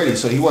outline already,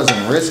 so he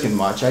wasn't risking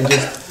much. I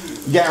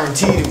just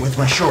guaranteed it with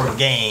my short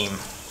game.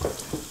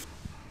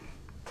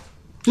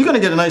 You're gonna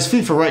get a nice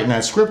fee for writing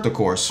that script, of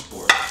course.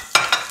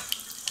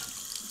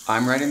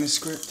 I'm writing the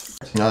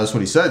script? No, that's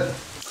what he said.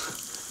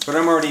 But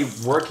I'm already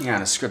working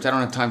on a script. I don't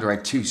have time to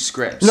write 2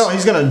 scripts. No,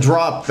 he's gonna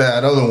drop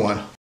that other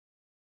one.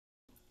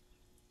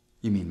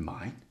 You mean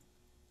mine?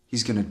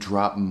 He's gonna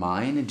drop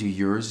mine and do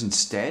yours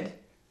instead?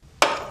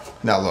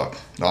 Now look,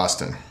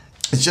 Austin,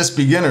 it's just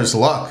beginner's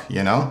luck,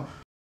 you know?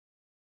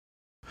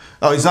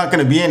 Oh, he's not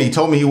gonna be in. He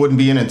told me he wouldn't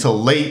be in until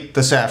late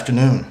this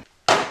afternoon.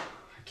 I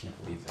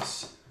can't believe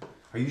this.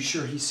 Are you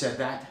sure he said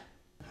that?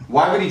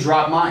 Why would he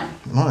drop mine?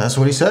 Well, that's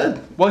what he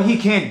said. Well, he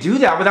can't do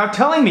that without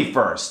telling me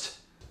first.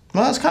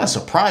 Well, I was kind of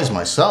surprised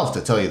myself,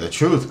 to tell you the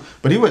truth.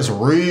 But he was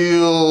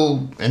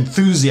real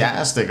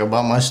enthusiastic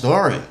about my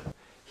story.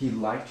 He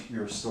liked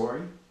your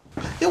story?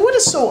 Yeah, what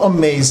is so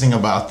amazing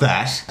about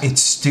that?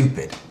 It's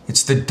stupid.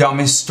 It's the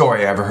dumbest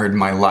story I ever heard in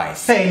my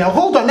life. Hey, now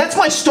hold on. That's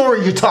my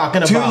story you're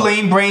talking about. 2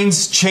 lame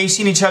brains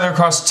chasing each other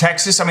across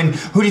Texas? I mean,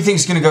 who do you think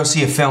is gonna go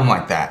see a film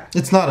like that?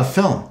 It's not a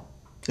film.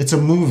 It's a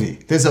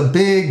movie. There's a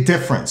big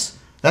difference.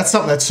 That's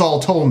something that Saul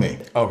told me.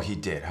 Oh, he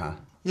did, huh?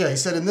 Yeah, he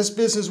said in this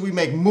business we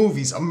make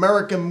movies,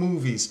 American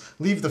movies.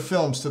 Leave the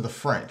films to the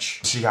French.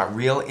 So you got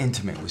real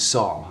intimate with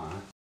Saul,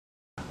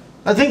 huh?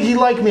 I think he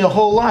liked me a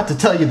whole lot, to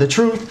tell you the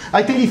truth.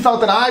 I think he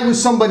felt that I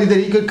was somebody that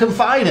he could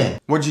confide in.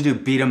 What'd you do,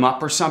 beat him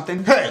up or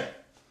something? Hey,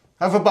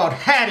 I've about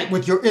had it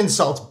with your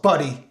insults,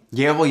 buddy.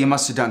 Yeah, well, you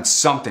must have done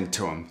something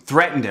to him.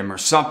 Threatened him or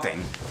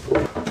something.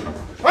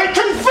 I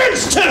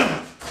convinced him!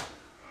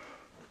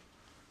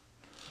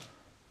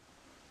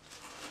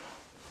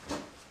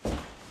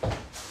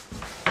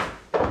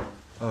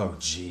 Oh,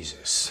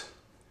 Jesus.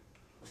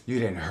 You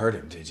didn't hurt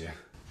him, did you?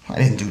 I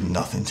didn't do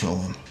nothing to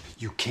him.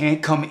 You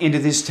can't come into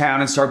this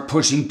town and start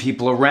pushing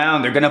people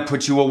around. They're gonna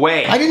put you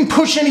away. I didn't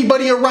push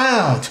anybody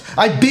around.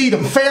 I beat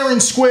him fair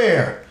and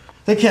square.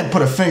 They can't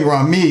put a finger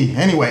on me.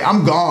 Anyway,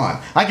 I'm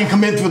gone. I can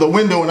come in through the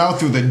window and out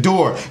through the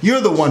door.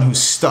 You're the one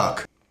who's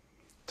stuck.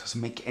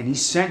 Doesn't make any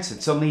sense.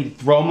 It's only to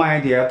throw my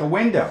idea out the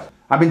window.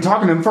 I've been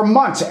talking to him for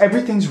months.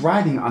 Everything's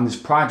riding on this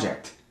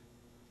project.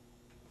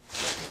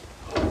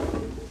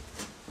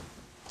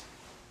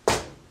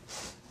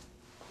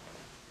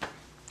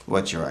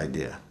 What's your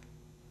idea?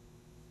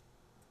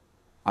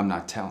 I'm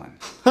not telling.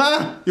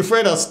 Huh? You're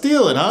afraid I'll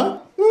steal it, huh?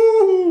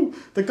 Woo!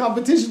 The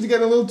competition's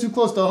getting a little too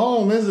close to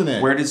home, isn't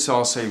it? Where did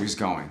Saul say he was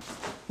going?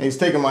 He's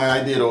taking my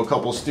idea to a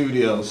couple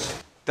studios.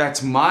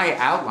 That's my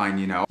outline,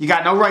 you know. You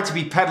got no right to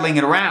be peddling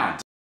it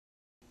around.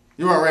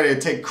 You weren't ready to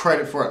take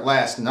credit for it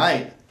last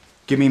night.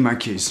 Give me my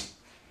keys.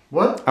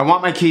 What? I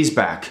want my keys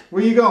back.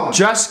 Where you going?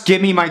 Just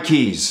give me my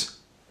keys.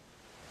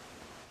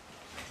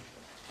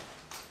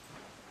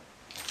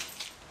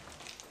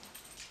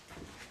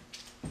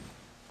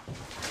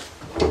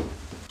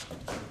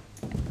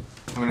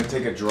 I'm gonna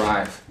take a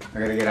drive. I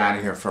gotta get out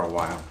of here for a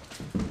while.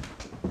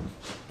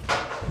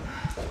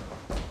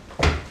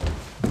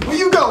 Where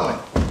you going?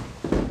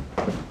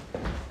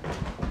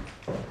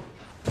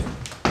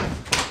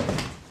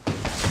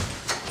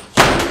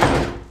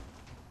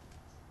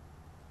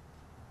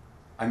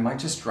 I might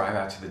just drive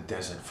out to the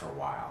desert for a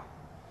while.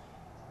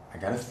 I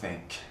gotta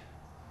think.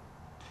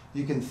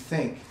 You can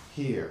think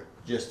here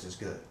just as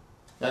good.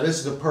 Now this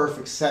is the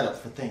perfect setup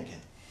for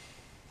thinking.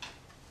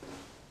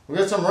 We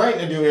got some writing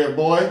to do here,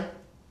 boy.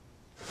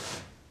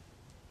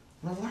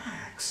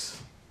 Relax.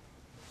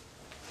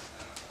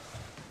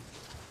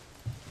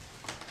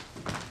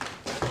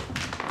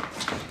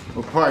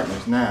 We're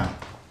partners now.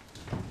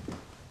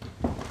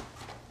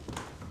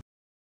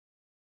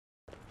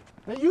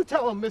 Now you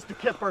tell him, Mr.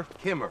 Kipper.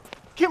 Kimmer,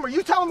 Kimmer,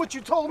 you tell him what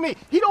you told me.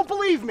 He don't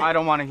believe me. I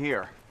don't want to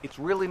hear. it's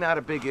really not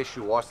a big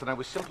issue, Austin. I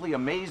was simply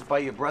amazed by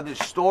your brother's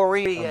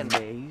story and...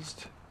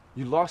 Amazed?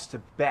 You lost a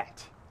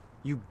bet.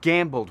 You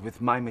gambled with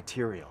my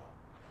material.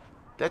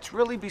 That's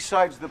really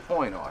besides the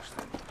point,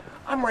 Austin.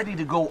 I'm ready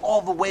to go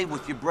all the way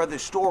with your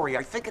brother's story.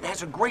 I think it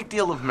has a great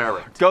deal of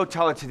merit. Go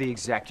tell it to the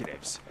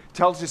executives.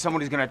 Tell it to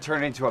someone who's gonna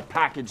turn it into a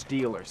package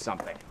deal or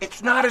something.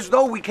 It's not as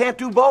though we can't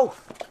do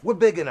both. We're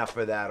big enough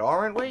for that,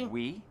 aren't we?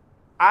 We?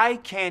 I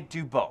can't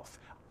do both.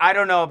 I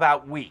don't know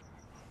about we.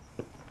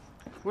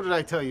 What did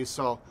I tell you,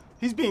 Saul?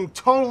 He's being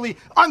totally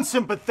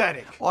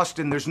unsympathetic.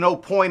 Austin, there's no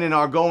point in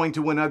our going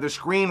to another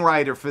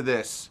screenwriter for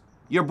this.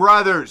 You're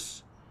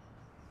brothers.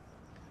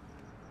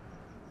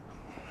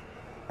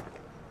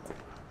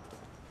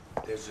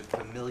 There's a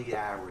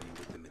familiarity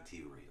with the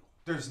material.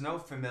 There's no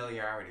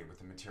familiarity with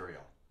the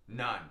material.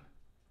 None.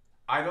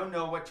 I don't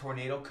know what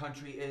Tornado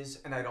Country is,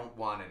 and I don't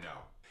want to know.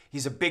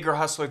 He's a bigger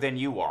hustler than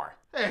you are.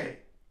 Hey,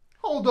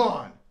 hold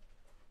on.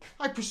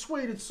 I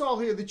persuaded Saul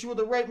here that you were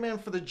the right man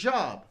for the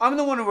job. I'm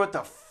the one who wrote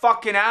the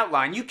fucking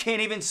outline. You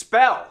can't even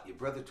spell. Your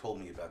brother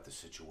told me about the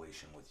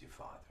situation with your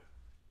father.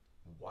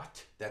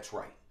 What? That's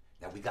right.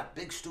 Now, we got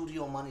big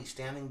studio money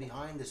standing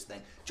behind this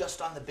thing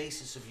just on the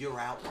basis of your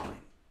outline.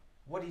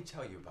 What did he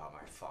tell you about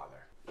my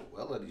father?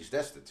 Well, that he's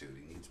destitute.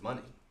 He needs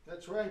money.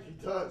 That's right, he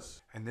does.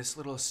 And this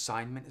little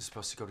assignment is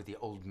supposed to go to the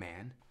old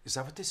man? Is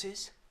that what this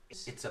is?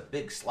 It's a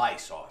big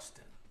slice,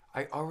 Austin.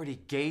 I already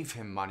gave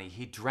him money.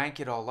 He drank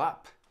it all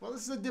up. Well,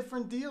 this is a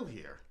different deal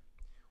here.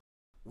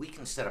 We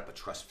can set up a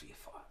trust for your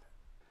father.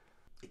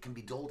 It can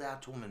be doled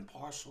out to him in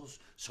parcels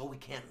so we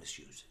can't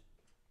misuse it.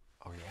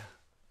 Oh, yeah?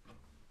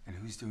 And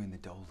who's doing the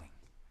doling?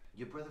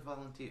 Your brother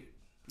volunteered.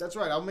 That's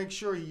right, I'll make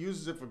sure he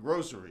uses it for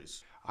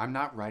groceries. I'm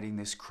not writing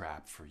this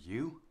crap for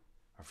you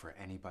or for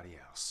anybody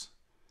else.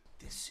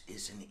 This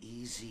is an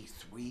easy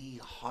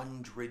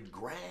 300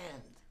 grand.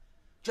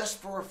 Just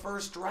for a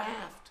first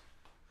draft.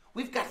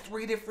 We've got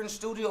 3 different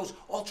studios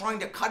all trying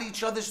to cut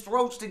each other's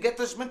throats to get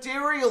this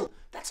material.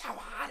 That's how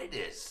hot it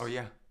is. Oh,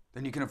 yeah?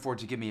 Then you can afford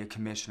to give me a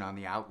commission on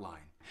the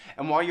outline.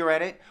 And while you're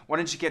at it, why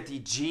don't you get the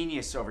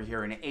genius over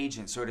here, an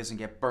agent, so it doesn't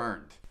get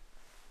burned?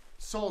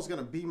 Saul's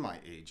gonna be my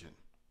agent.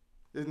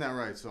 Isn't that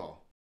right,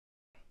 Saul?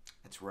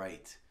 That's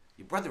right.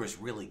 Your brother has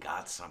really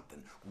got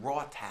something.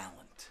 Raw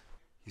talent.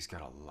 He's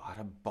got a lot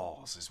of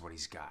balls is what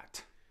he's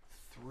got.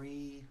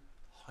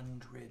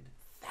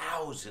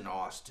 300,000,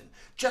 Austin,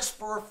 just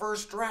for a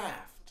first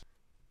draft.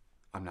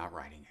 I'm not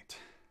writing it.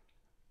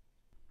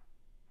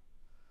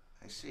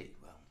 I see.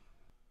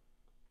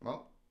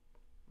 Well,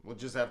 we'll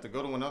just have to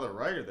go to another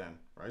writer then,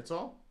 right,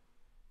 Saul?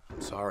 I'm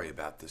sorry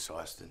about this,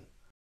 Austin.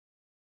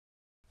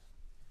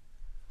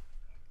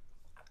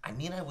 I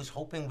mean, I was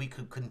hoping we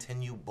could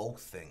continue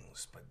both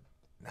things, but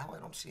now I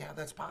don't see how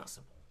that's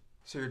possible.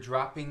 So you're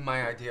dropping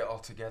my idea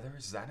altogether,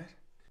 is that it?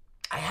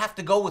 I have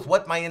to go with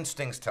what my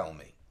instincts tell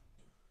me.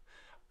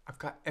 I've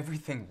got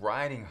everything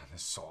riding on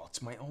this, Saul.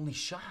 It's my only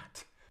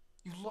shot.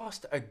 You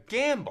lost a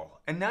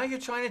gamble, and now you're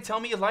trying to tell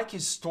me you like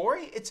his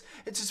story? It's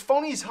as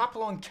phony as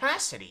Hopalong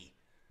Cassidy.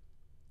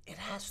 It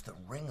has the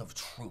ring of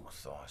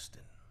truth,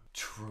 Austin.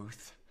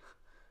 Truth?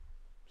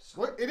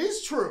 What? It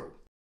is true.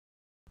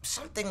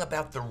 Something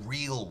about the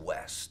real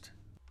West.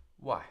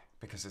 Why?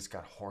 Because it's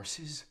got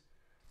horses?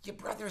 Your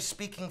brother's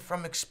speaking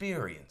from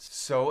experience.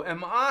 So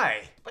am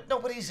I. But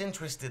nobody's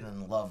interested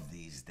in love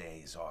these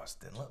days,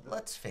 Austin.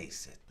 Let's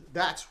face it.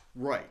 That's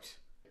right.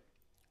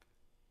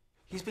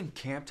 He's been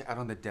camped out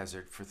on the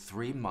desert for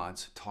 3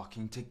 months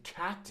talking to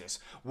cactus.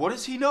 What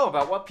does he know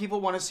about what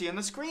people want to see on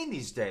the screen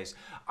these days?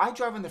 I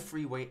drive on the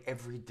freeway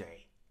every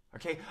day,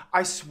 okay?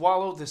 I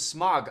swallow the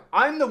smog.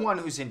 I'm the one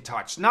who's in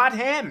touch, not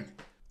him.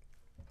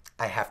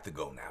 I have to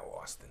go now,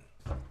 Austin.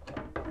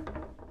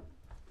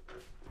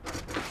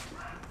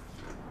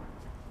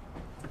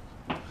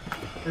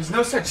 There's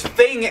no such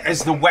thing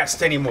as the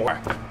West anymore.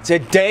 It's a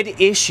dead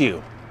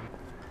issue.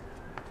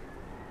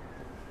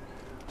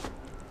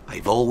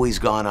 I've always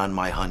gone on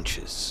my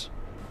hunches.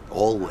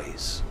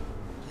 Always.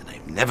 And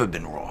I've never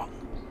been wrong.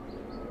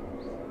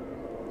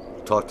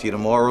 Talk to you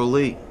tomorrow,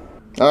 Lee.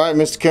 All right,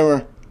 Mr.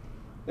 Kimmer.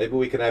 Maybe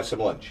we can have some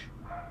lunch.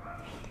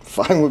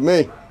 Fine with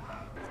me.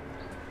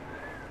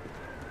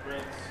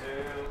 Red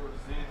sails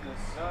in the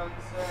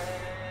sunset.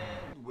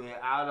 We're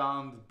out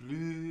on the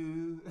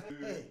blue.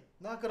 Hey,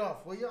 knock it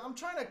off, will you? I'm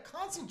trying to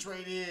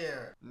concentrate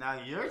here. Now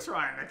you're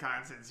trying to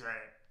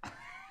concentrate.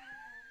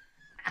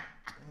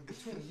 And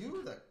between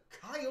you, the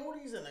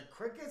coyotes, and the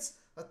crickets,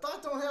 the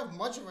thought don't have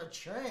much of a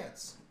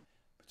chance.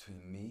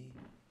 Between me,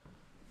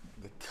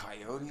 the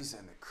coyotes,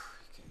 and the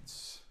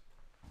crickets.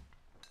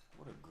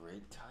 What a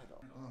great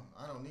title. Oh,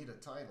 I don't need a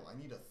title. I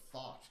need a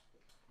thought.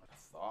 A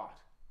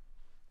thought.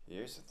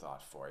 Here's a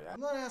thought for you. I'm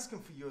not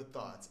asking for your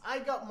thoughts. I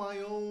got my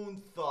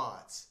own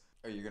thoughts.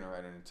 Are you gonna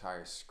write an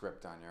entire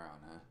script on your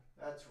own, huh?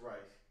 That's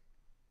right.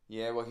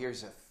 Yeah, well,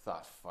 here's a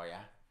thought for you.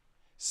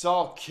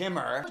 Saul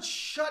Kimmer But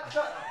shut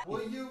up,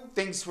 will you?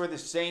 thinks we're the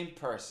same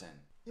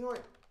person. You know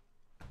what?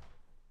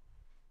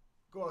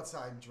 Go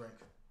outside and drink.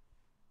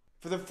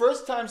 For the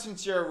first time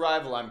since your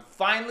arrival, I'm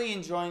finally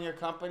enjoying your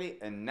company,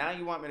 and now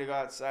you want me to go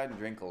outside and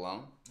drink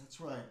alone?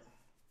 That's right.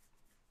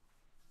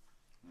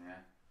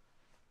 Yeah.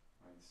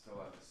 I can still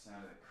have the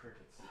sound of the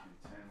crickets to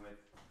contend with.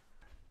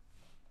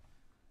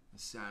 The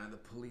sound of the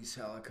police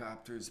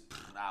helicopters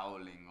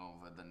prowling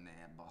over the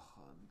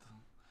neighborhood,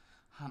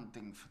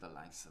 hunting for the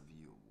likes of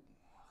you.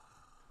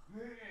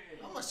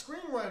 I'm a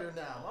screenwriter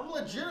now. I'm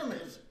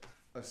legitimate.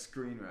 A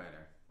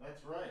screenwriter.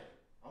 That's right.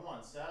 I'm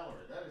on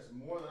salary. That is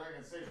more than I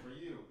can say for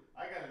you.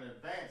 I got an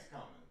advance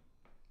coming.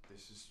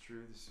 This is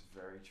true. This is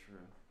very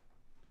true.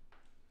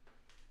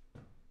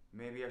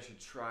 Maybe I should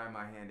try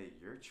my hand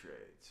at your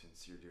trade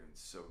since you're doing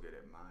so good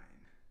at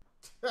mine.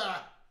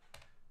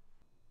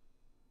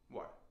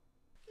 What?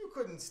 You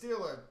couldn't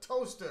steal a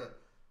toaster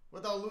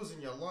without losing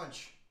your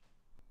lunch.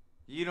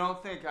 You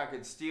don't think I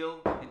could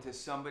steal into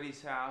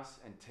somebody's house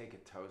and take a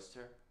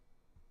toaster?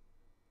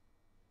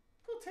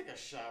 Go take a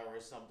shower or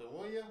something,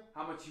 will you?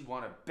 How much you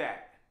want to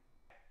bet?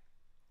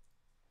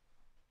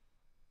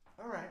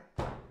 All right.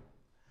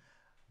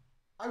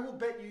 I will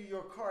bet you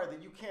your car that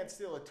you can't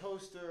steal a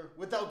toaster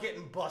without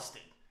getting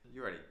busted.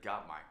 You already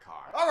got my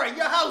car. All right,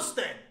 your house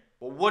then.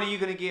 Well, what are you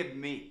going to give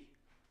me?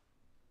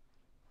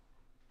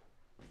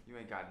 You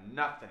ain't got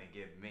nothing to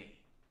give me.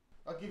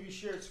 I'll give you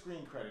shared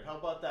screen credit. How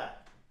about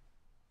that?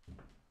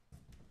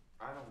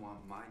 I don't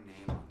want my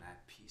name on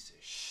that piece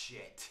of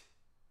shit.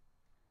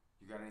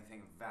 You got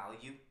anything of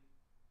value?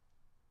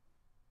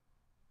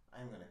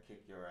 I'm gonna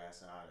kick your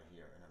ass out of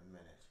here in a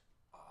minute.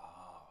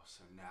 Oh,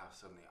 so now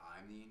suddenly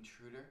I'm the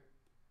intruder?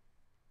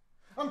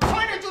 I'm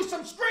trying to do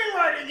some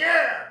screenwriting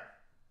here!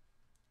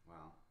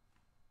 Well,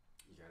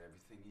 you got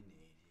everything you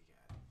need. You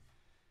got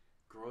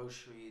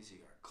groceries, you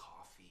got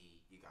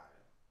coffee, you got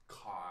a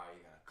car,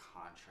 you got a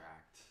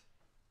contract.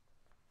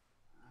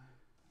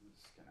 I'm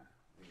just gonna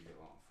leave you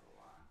alone for a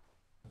while.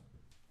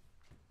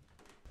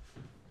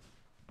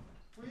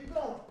 Where you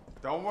going?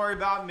 Don't worry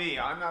about me.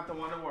 I'm not the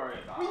one to worry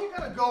about. Where you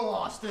gonna go,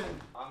 Austin?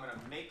 I'm gonna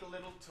make a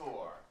little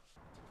tour.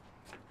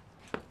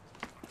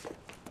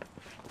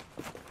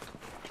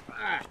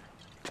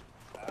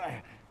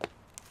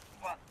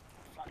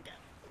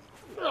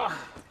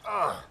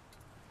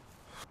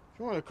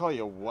 You want to call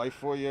your wife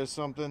for you or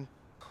something?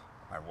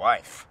 My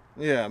wife?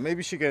 Yeah,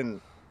 maybe she can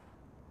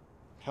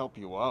help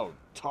you out,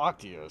 talk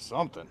to you or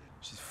something.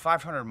 She's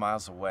 500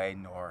 miles away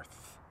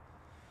north.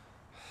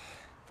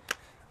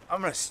 I'm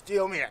gonna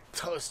steal me a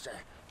toaster.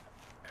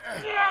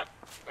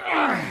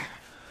 I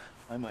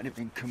might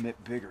even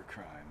commit bigger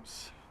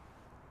crimes.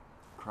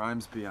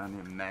 Crimes beyond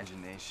the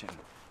imagination.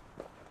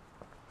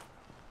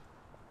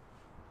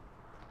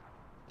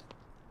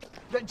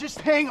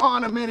 Just hang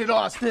on a minute,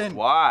 Austin.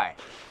 Why?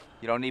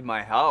 You don't need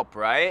my help,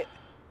 right?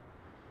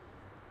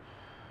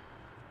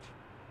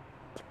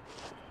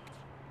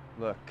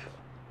 Look,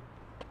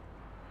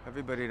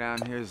 everybody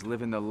down here is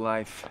living the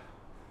life.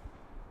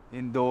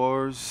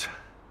 Indoors.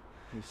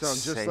 You sound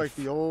just Safe. like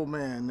the old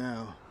man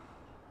now.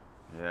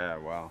 Yeah,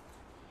 well,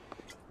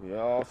 we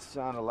all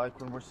sound alike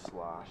when we're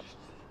sloshed.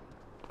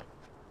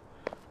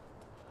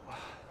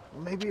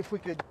 Maybe if we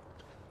could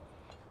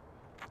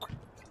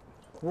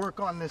work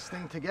on this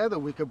thing together,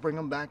 we could bring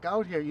him back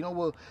out here. You know,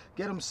 we'll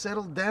get him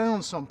settled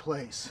down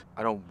someplace.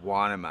 I don't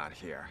want him out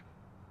here.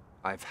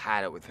 I've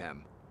had it with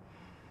him.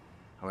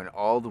 I went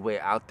all the way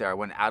out there. I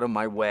went out of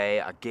my way.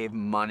 I gave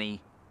him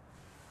money.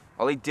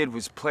 All he did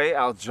was play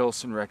Al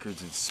Jolson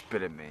records and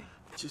spit at me.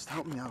 Just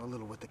help me out a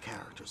little with the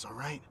characters, all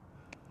right?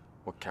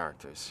 What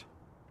characters?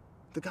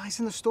 The guys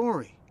in the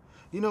story.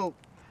 You know,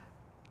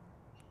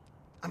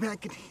 I mean, I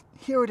can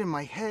hear it in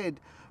my head,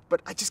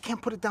 but I just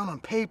can't put it down on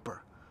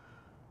paper.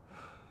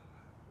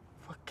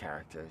 What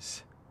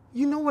characters?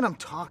 You know what I'm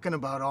talking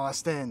about,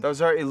 Austin. Those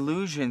are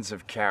illusions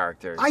of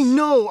characters. I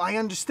know, I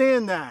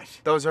understand that.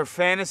 Those are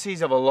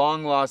fantasies of a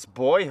long-lost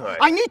boyhood.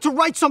 I need to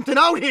write something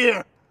out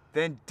here!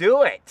 Then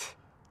do it!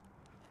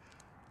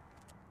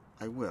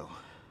 I will.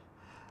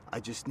 I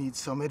just need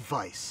some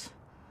advice.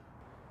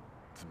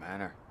 What's the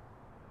matter?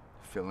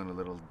 Feeling a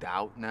little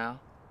doubt now?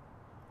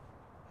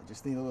 I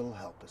just need a little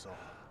help, is all.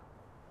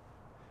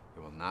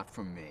 Well, not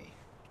from me.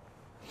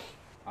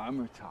 I'm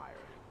retired.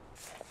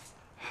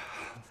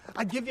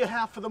 I'd give you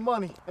half of the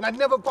money, and I'd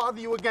never bother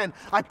you again.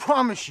 I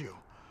promise you.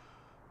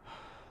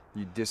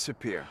 You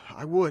disappear.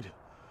 I would.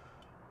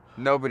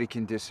 Nobody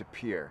can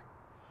disappear.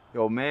 The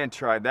old man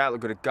tried that.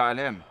 Look what it got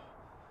him.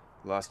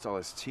 Lost all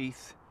his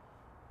teeth,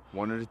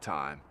 one at a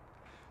time.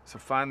 So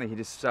finally he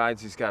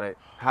decides he's got to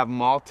have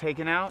them all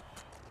taken out,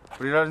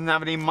 but he doesn't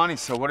have any money,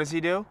 so what does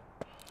he do?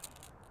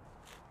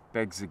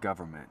 Begs the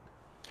government.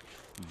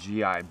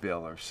 GI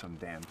Bill or some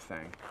damn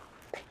thing.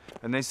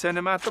 And they send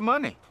him out the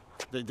money.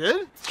 They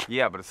did?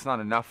 Yeah, but it's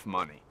not enough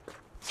money.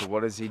 So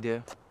what does he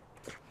do?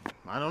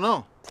 I don't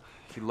know.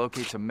 He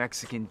locates a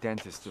Mexican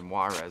dentist in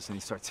Juarez and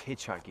he starts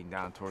hitchhiking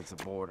down towards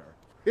the border.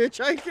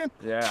 Hitchhiking?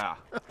 Yeah.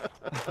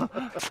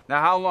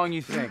 Now, how long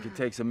you think it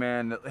takes a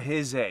man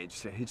his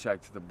age to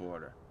hitchhike to the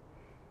border?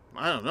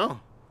 I don't know.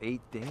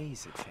 8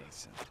 days it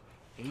takes him.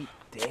 8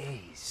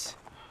 days.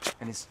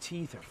 And his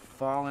teeth are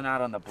falling out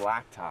on the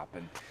blacktop,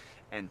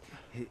 and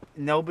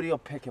nobody will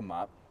pick him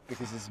up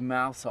because his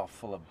mouth's all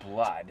full of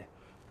blood.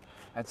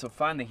 And so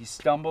finally he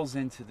stumbles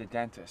into the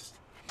dentist.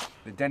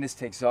 The dentist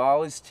takes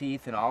all his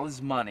teeth and all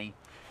his money,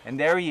 and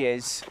there he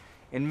is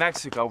in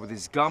Mexico with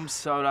his gums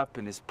sewed up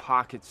and his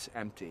pockets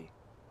empty.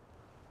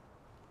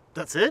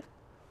 That's it?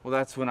 Well,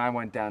 that's when I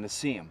went down to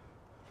see him.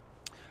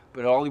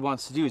 But all he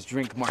wants to do is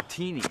drink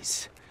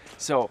martinis.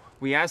 So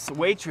we asked the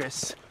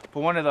waitress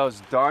for one of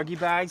those doggy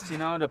bags, you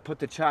know, to put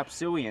the chop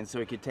suey in so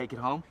he could take it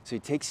home. So he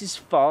takes his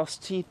false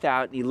teeth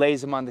out and he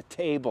lays them on the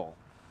table.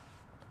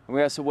 And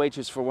we asked the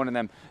waitress for one of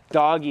them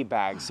doggy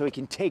bags so he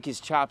can take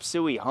his chop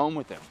suey home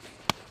with him.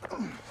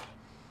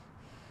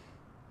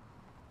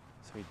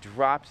 So he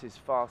drops his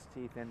false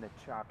teeth in the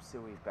chop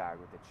suey bag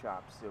with the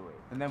chop suey.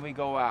 And then we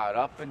go out,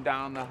 up and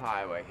down the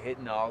highway,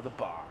 hitting all the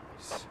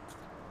bars.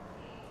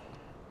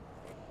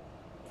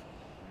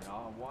 And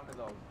on one of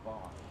those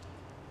bars,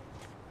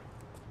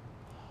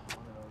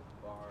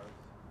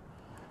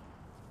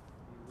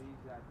 he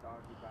leaves that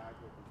doggy bag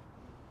with his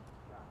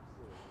chop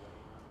suey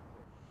laying on the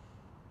table.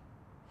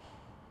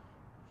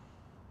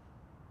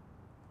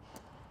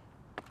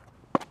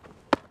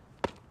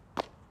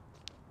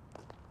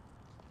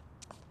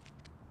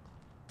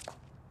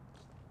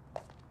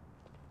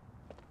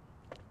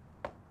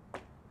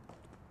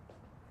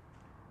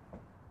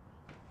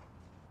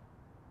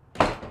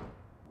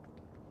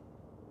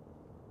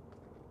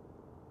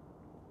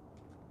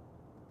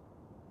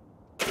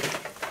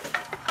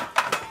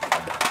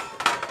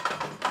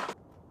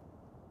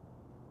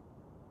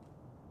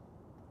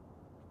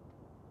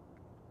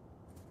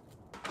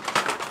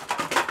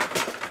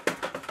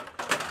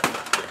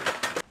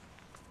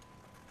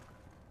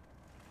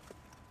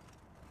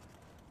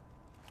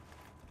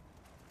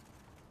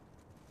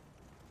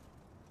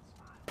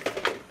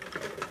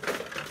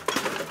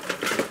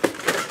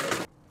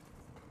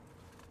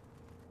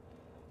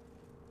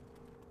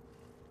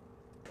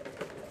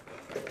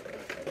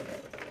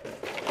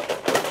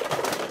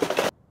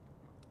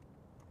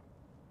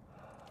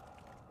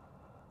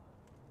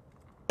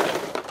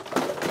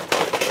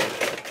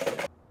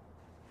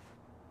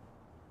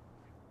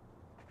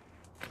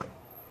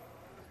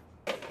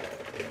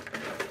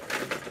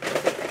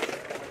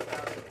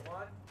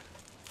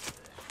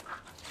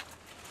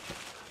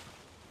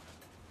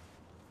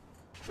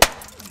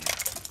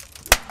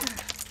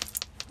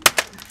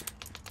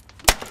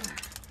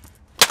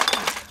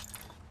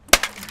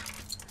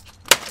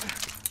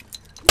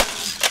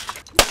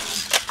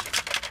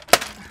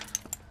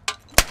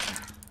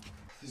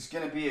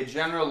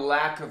 general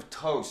lack of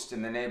toast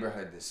in the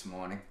neighborhood this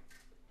morning.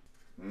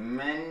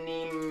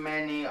 Many,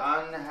 many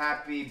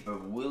unhappy,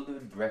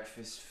 bewildered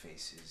breakfast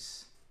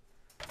faces.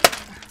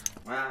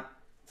 Well,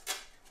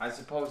 I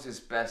suppose it's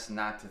best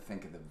not to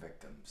think of the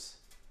victims.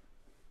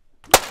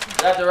 Is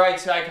that the right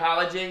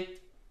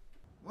psychology?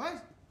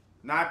 What?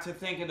 Not to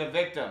think of the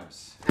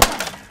victims.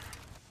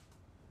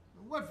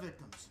 What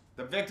victims?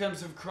 The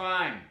victims of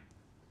crime.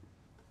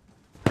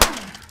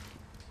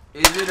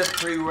 Is it a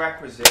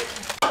prerequisite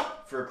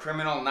for a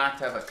criminal not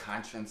to have a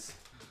conscience?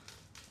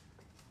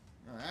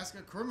 Ask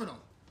a criminal.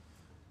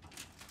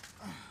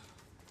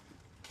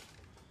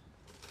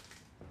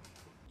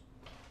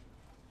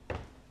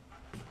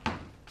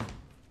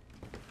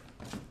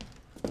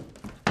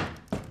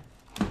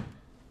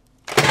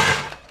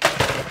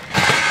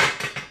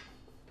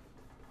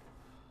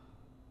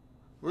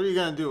 What are you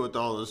gonna do with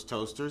all those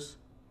toasters?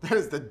 That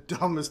is the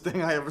dumbest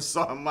thing I ever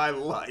saw in my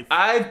life.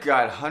 I've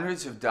got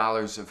hundreds of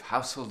dollars of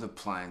household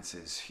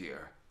appliances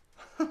here.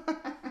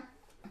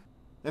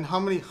 And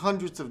how many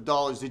hundreds of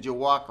dollars did you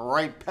walk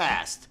right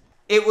past?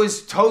 It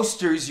was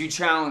toasters you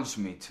challenged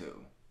me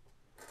to.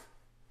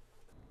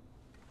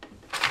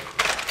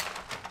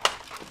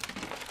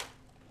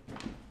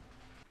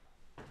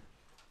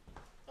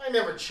 I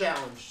never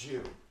challenged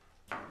you.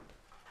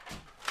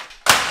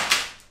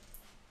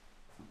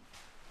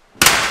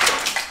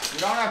 You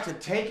don't have to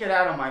take it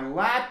out of my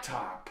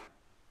laptop.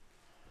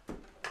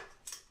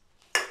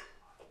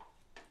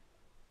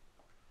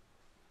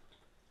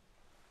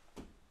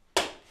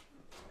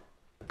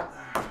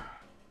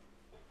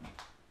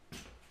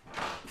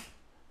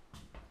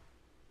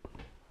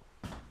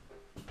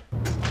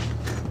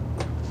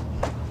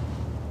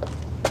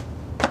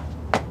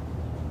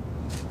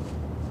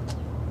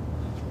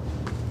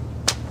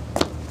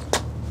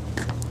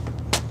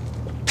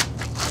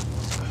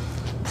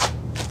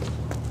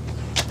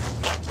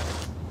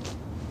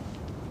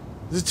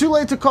 Is it too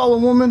late to call a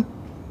woman?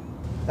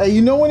 Hey,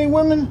 you know any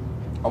women?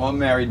 I'm a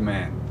married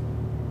man.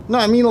 No,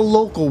 I mean a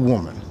local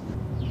woman.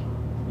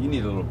 You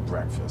need a little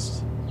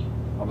breakfast.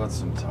 How about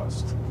some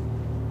toast?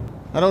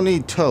 I don't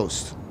need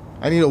toast.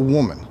 I need a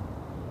woman.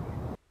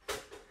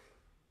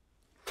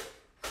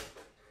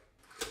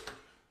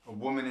 A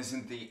woman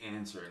isn't the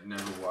answer. It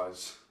never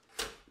was.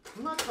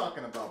 I'm not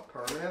talking about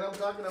permanent, I'm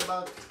talking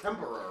about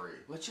temporary.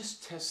 Let's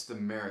just test the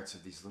merits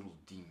of these little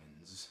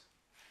demons.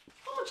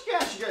 How much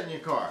gas you got in your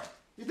car?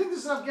 You think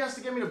there's enough gas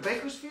to get me to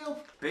Bakersfield?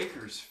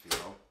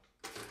 Bakersfield?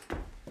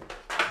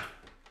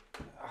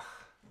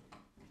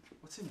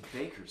 What's in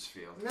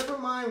Bakersfield? Never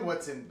mind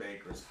what's in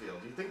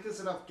Bakersfield. You think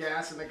there's enough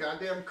gas in the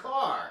goddamn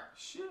car?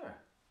 Sure.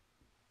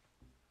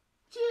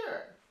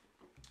 Sure.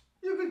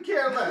 You could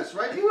care less,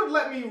 right? You would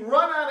let me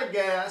run out of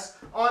gas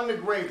on the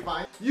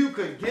grapevine. You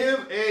could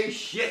give a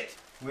shit.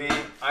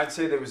 I'd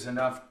say there was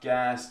enough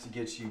gas to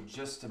get you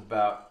just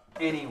about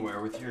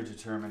anywhere with your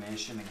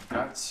determination and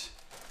guts.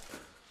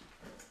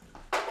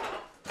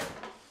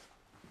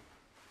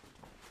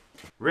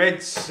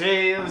 Red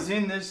sails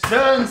in the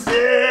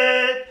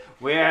sunset,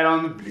 way out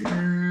on the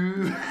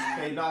blue.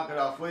 Hey, knock it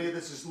off, will you?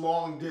 This is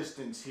long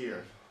distance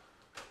here.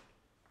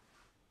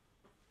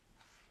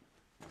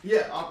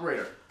 Yeah,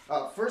 operator.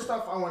 First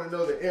off, I want to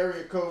know the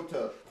area code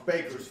to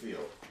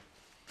Bakersfield.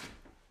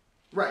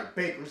 Right,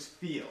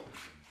 Bakersfield.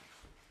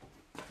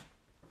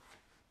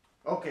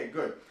 Okay,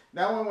 good.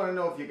 Now I want to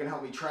know if you can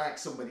help me track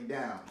somebody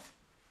down.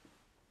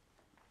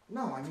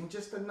 No, I mean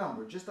just a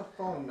number, just a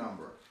phone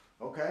number,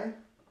 okay?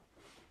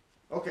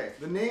 Okay,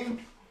 the name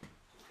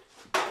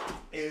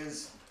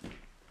is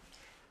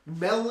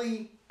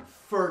Malloy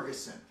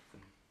Ferguson.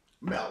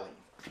 Malloy.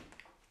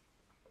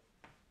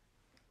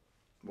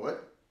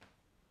 What?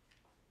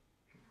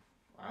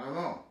 I don't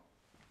know.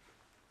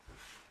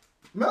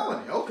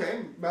 Melanie,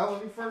 okay.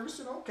 Melanie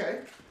Ferguson,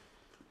 okay.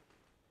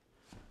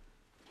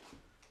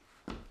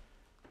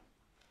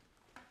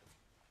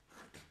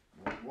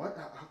 What?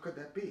 How could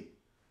that be?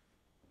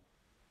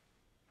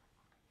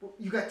 Well,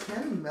 you got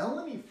 10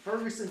 Melanie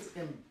Fergusons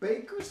in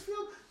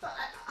Bakersfield?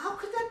 How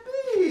could that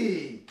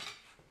be?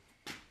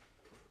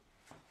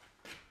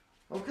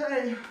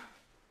 Okay.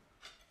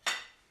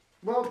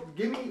 Well,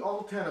 give me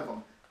all 10 of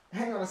them.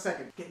 Hang on a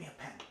second. Get me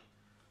a pen.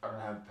 I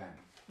don't have a pen.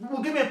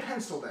 Well, give me a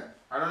pencil then.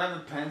 I don't have a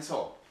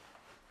pencil.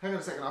 Hang on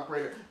a second,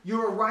 operator.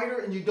 You're a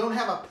writer and you don't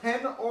have a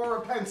pen or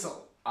a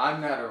pencil.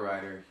 I'm not a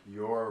writer.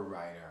 You're a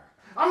writer.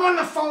 I'm on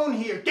the phone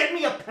here. Get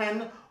me a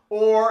pen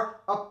or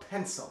a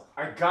pencil.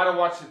 I gotta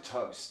watch the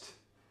toast.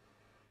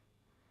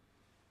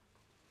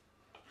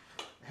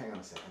 Hang on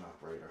a second,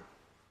 operator.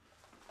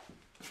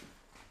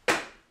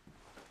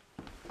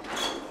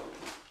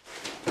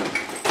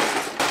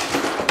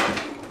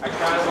 I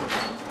gotta...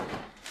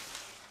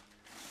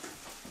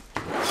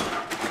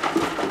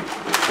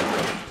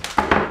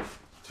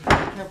 I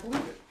can't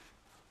believe it.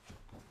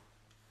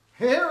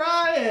 Here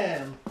I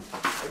am.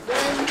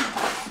 Again, in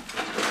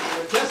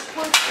a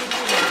desperate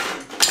situation.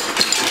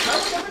 How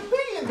can it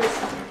be in this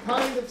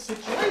kind of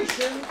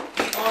situation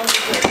on the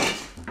day?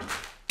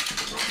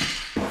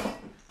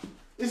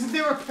 Isn't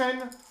there a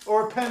pen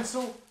or a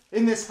pencil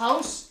in this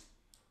house?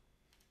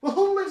 Well,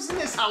 who lives in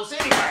this house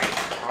anyway?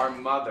 Our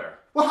mother.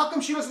 Well, how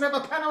come she doesn't have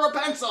a pen or a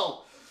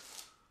pencil?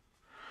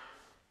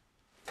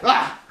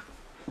 Ah!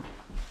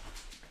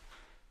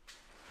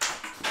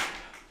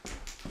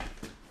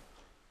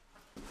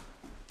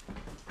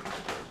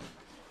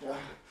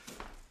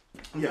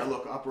 Yeah,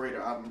 look,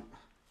 operator,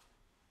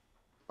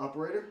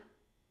 Operator?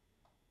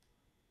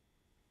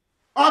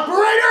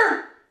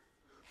 Operator!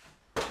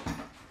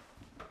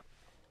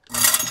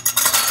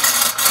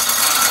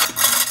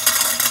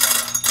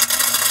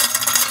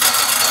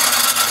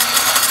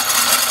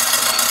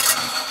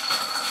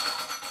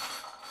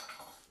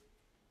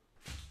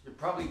 You're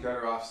probably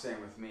better off staying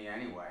with me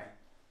anyway.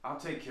 I'll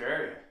take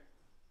care of you.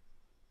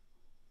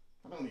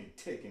 I don't need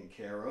taken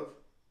care of.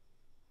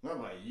 Not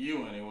by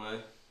you,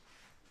 anyway.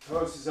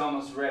 Toast is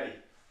almost ready.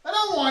 I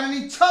don't want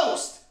any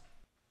toast!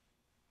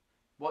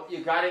 Well,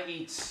 you gotta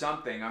eat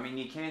something. I mean,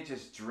 you can't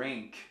just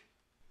drink.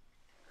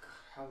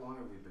 How long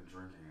have we been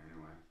drinking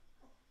anyway?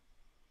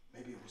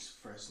 Maybe it was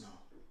Fresno.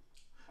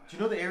 Do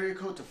you know the area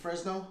code to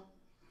Fresno?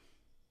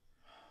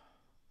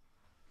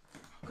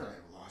 How could I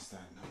have lost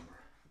that number?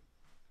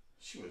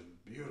 She was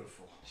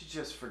beautiful. You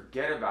just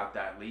forget about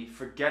that, Lee.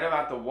 Forget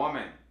about the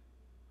woman.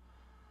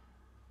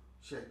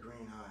 She had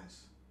green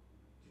eyes.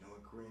 You know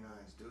what green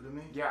eyes do to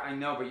me? Yeah, I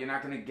know, but you're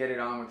not gonna get it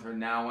on with her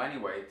now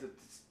anyway.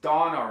 It's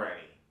dawn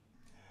already.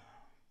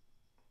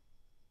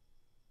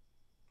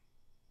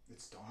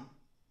 It's dawn?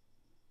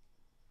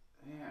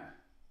 Yeah.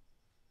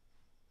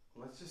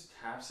 Let's just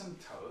have some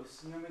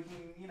toast and then we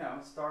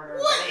can, start our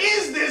What day.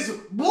 is this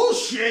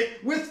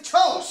bullshit with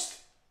toast?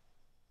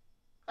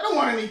 I don't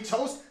want any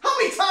toast. How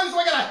many times do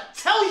I gotta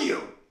tell you? I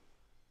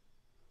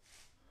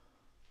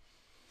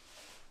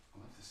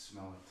love the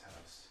smell of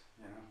toast,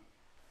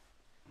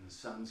 when the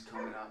sun's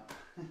coming up.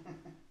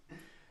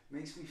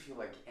 Makes me feel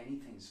like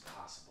anything's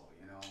possible,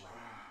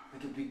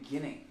 like a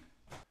beginning.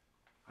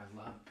 I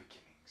love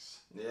beginnings.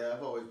 Yeah,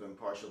 I've always been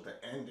partial to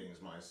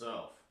endings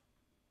myself.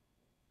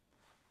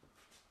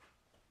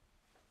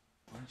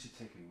 Why don't you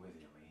take me with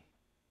you,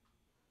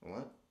 Lee?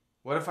 What?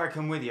 What if I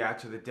come with you out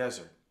to the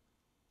desert?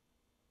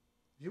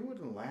 You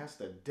wouldn't last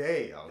a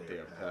day out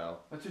there,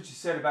 pal. That's what you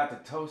said about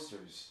the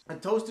toasters. A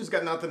toaster's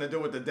got nothing to do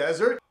with the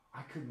desert.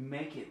 I could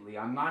make it, Lee.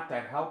 I'm not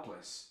that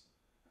helpless.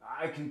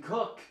 I can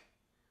cook.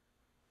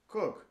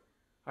 Cook.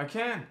 I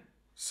can.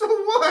 So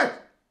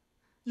what?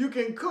 You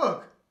can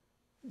cook.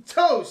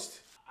 Toast.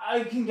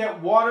 I can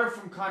get water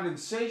from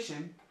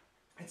condensation.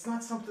 It's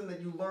not something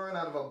that you learn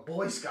out of a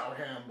Boy Scout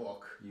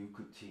handbook. You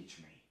could teach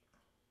me.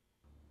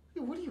 Hey,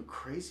 what are you,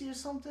 crazy or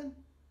something?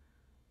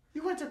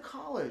 You went to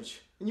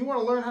college and you want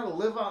to learn how to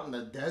live out in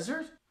the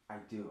desert? I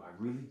do. I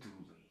really do,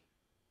 Lee.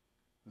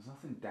 There's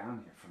nothing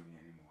down here for me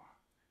anymore.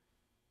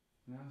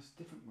 It's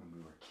different when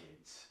we were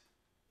kids.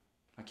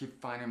 I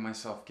keep finding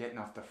myself getting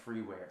off the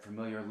freeway at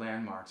familiar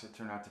landmarks that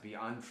turn out to be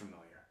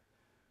unfamiliar.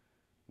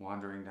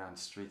 Wandering down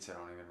streets I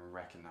don't even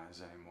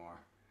recognize anymore.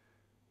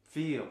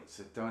 Fields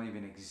that don't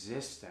even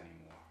exist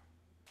anymore.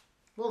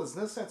 Well, there's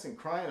no sense in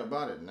crying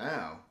about it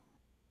now.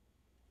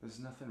 There's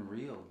nothing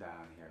real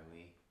down here,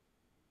 Lee.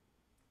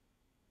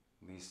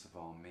 Least of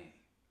all me.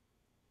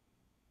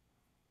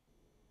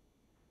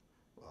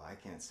 Well, I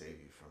can't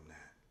save you from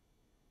that.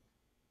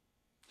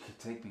 You could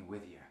take me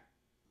with you.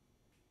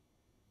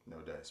 No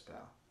dice,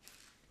 pal.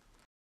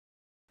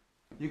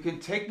 You can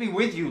take me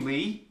with you,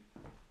 Lee.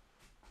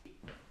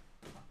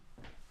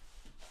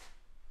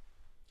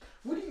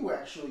 What do you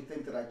actually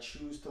think that I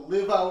choose to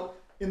live out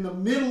in the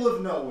middle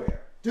of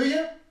nowhere? Do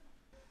you?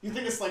 You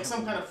think it's like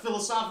some kind of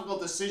philosophical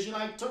decision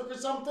I took or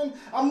something?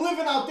 I'm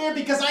living out there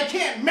because I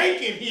can't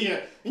make it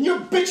here, and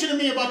you're bitching to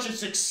me about your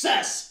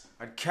success.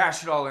 I'd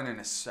cash it all in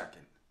a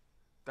second.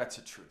 That's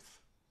the truth.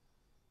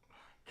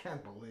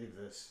 Can't believe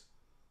this.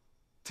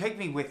 Take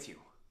me with you.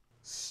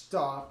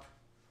 Stop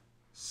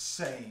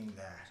saying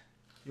that.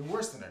 You're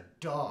worse than a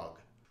dog.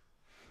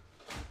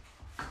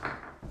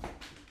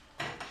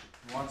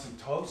 You want some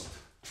toast?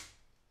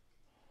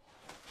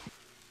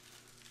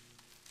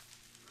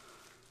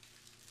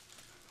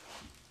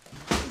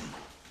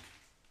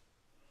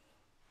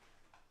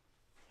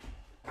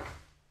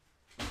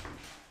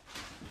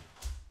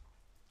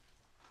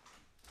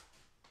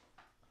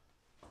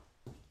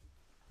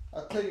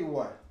 I'll tell you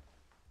what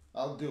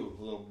I'll do,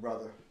 little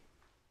brother.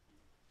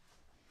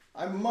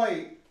 I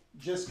might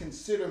just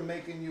consider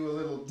making you a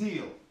little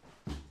deal,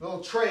 a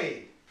little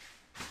trade.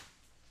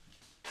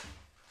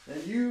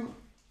 And you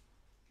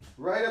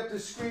write up the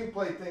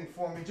screenplay thing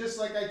for me, just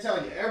like I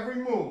tell you, every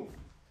move.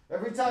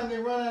 Every time they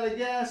run out of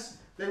gas,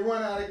 they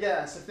run out of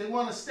gas. If they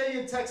want to stay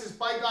in Texas,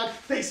 by God,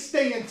 they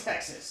stay in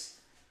Texas.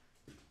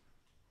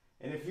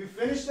 And if you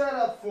finish that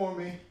up for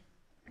me,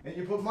 and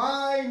you put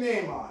my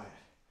name on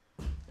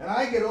it, and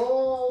I get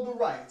all the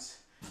rights,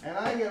 and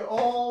I get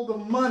all the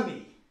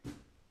money,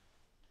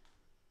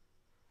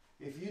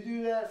 if you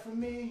do that for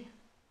me,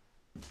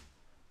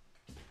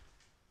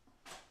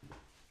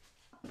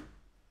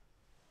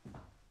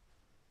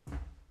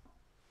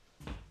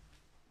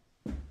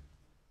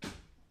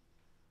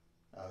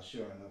 I'll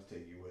sure enough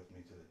take you with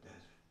me to the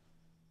desert.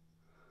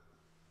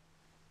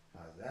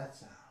 How's that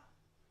sound?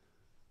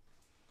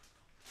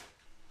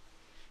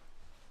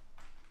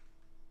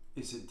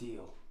 is a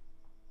deal.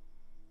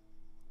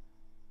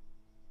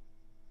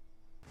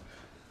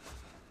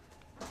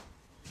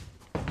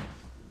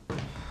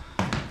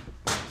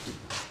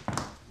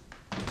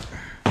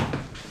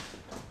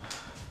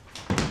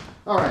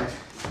 All right.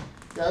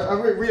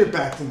 Read it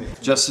back to me.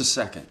 Just a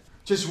second.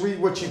 Just read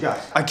what you got.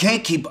 I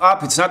can't keep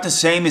up. It's not the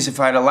same as if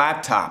I had a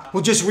laptop.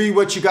 Well, just read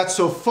what you got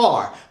so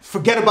far.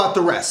 Forget about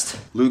the rest.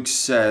 Luke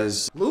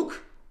says...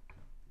 Luke?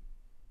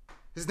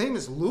 His name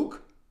is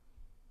Luke?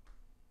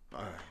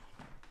 All right.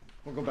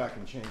 We'll go back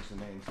and change the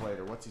names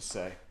later. What's he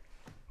say?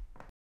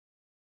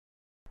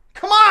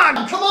 Come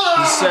on! Come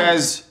on! He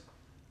says,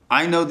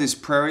 I know this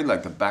prairie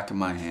like the back of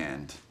my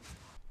hand.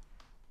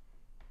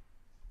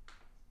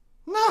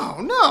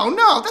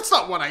 No. That's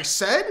not what I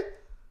said.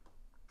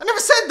 I never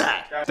said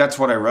that. That's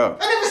what I wrote.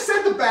 I never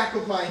said the back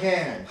of my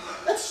hand.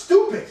 That's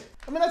stupid.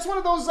 I mean, that's one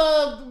of those,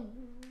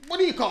 what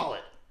do you call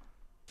it?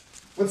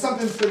 When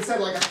something's been said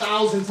like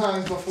 1,000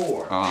 times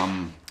before.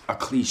 A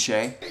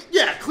cliche?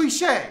 Yeah,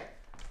 cliche.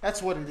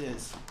 That's what it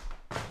is.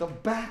 The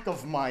back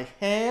of my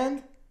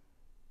hand?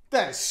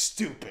 That is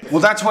stupid.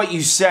 Well, that's what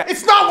you said.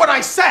 It's not what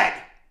I said!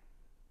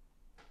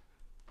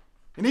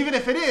 And even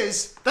if it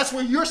is, that's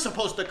where you're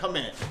supposed to come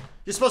in.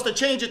 You're supposed to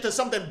change it to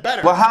something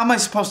better. Well, how am I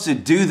supposed to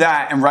do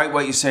that and write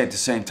what you say at the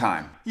same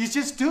time? You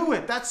just do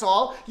it, that's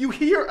all. You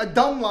hear a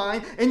dumb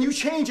line and you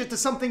change it to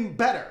something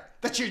better.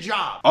 That's your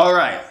job. All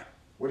right.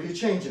 What are you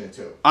changing it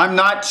to? I'm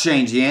not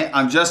changing it.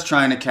 I'm just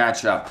trying to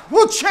catch up.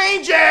 We'll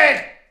change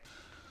it!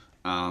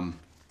 How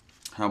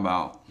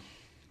about...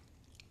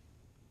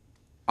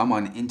 I'm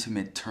on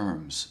intimate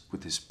terms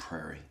with this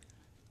prairie.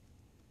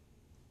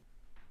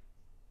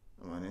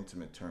 I'm on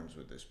intimate terms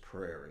with this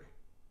prairie.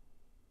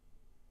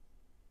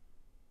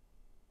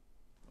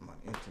 I'm on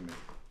intimate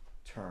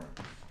terms.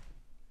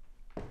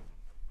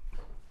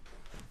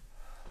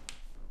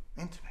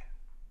 Intimate?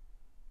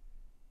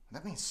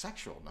 That means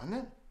sexual, doesn't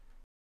it?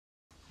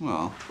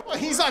 Well,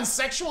 He's on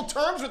sexual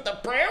terms with the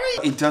prairie?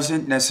 it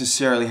doesn't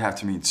necessarily have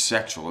to mean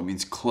sexual. It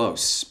means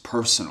close,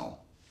 personal.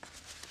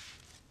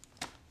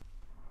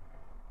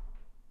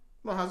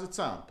 Well, how's it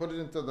sound? Put it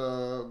into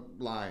the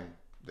line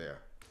there.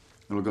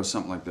 It'll go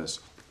something like this.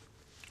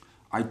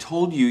 I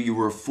told you you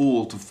were a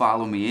fool to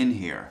follow me in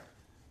here.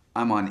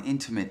 I'm on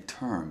intimate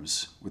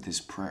terms with this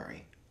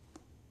prairie.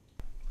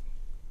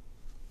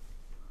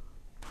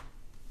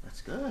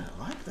 That's good. I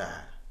like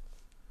that.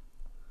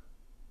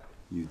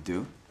 You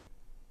do?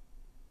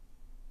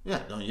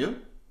 Yeah, don't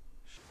you?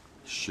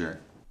 Sure.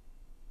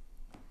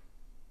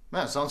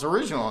 Man, it sounds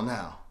original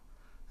now.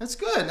 That's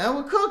good. Now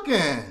we're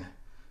cooking.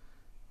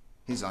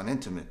 He's on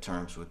intimate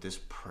terms with this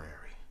prairie.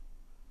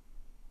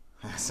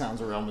 That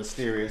sounds real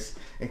mysterious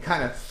and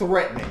kind of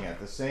threatening at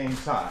the same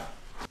time.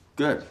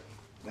 Good.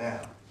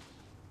 Now.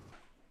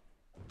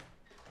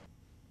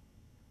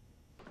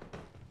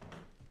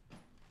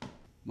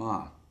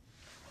 Mom.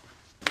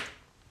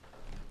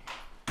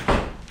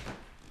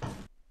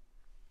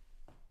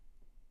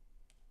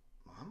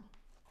 Mom?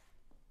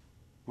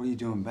 What are you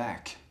doing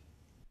back?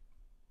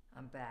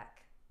 I'm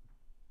back.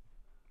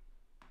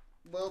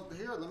 Well,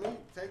 here, let me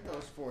take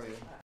those for you.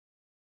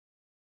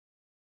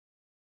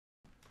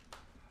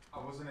 I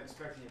wasn't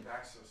expecting you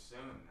back so soon.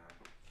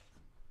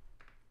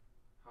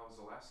 How was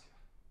Alaska?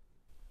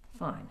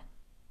 Fine.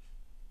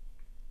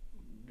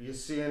 Do you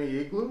see any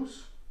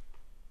igloos?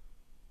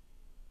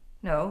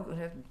 No,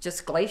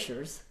 just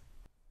glaciers.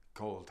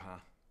 Cold, huh?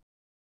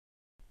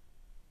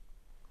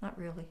 Not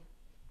really.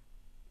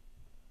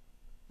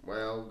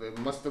 Well, it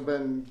must have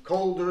been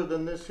colder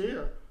than this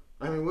here.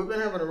 I mean, we've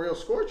been having a real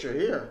scorcher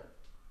here.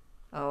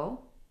 Oh?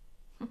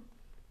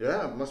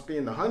 Yeah, it must be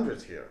in the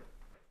hundreds here.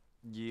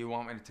 You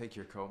want me to take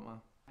your coat,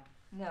 Mom?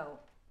 No.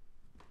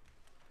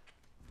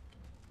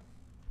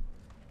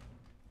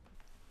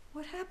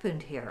 What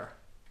happened here?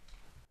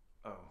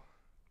 Oh.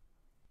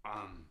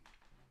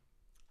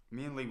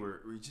 Me and Lee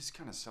were just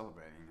kind of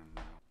celebrating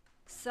and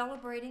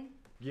Celebrating?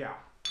 Yeah.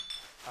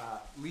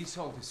 Lee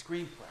sold his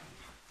screenplay.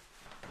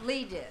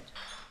 Lee did.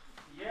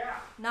 Yeah.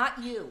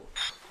 Not you.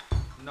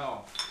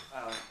 No.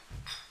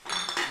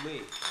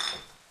 Lee.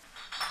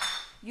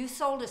 You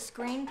sold a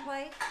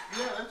screenplay?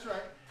 Yeah, that's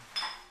right.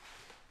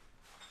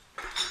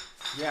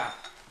 Yeah.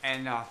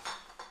 And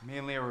me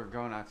and Lee were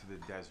going out to the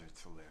desert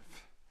to live.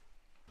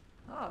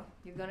 Oh,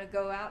 you're gonna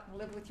go out and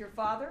live with your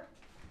father?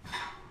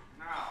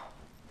 No.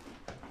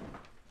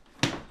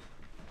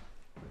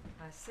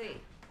 I see.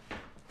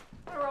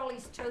 What are all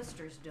these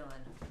toasters doing?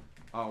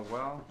 Oh,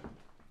 well,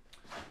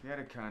 we had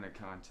a kind of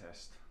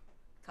contest.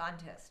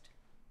 Contest.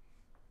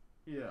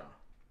 Yeah.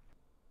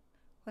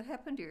 What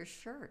happened to your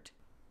shirt?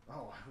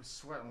 Oh, I was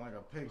sweating like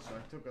a pig, so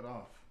I took it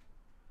off.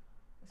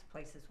 This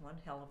place is one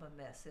hell of a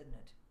mess, isn't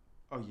it?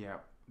 Oh, yeah.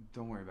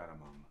 Don't worry about it,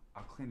 Mom.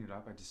 I'll clean it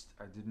up.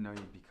 I didn't know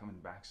you'd be coming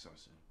back so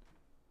soon.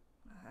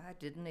 I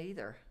didn't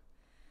either.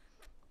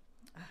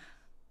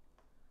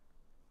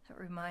 That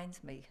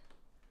reminds me.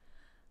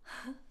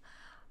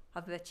 I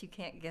bet you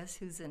can't guess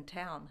who's in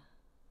town.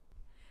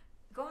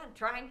 Go on,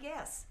 try and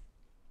guess.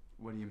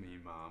 What do you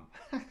mean, Mom?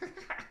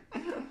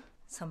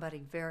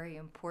 Somebody very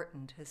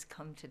important has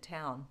come to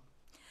town.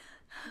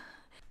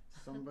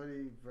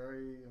 Somebody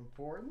very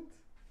important?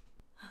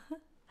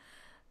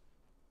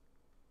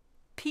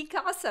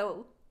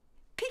 Picasso.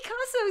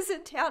 Picasso's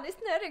in town.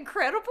 Isn't that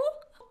incredible?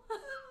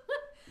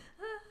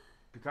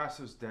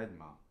 Picasso's dead,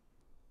 Mom.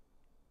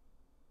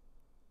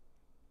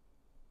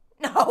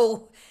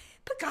 No,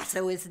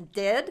 Picasso isn't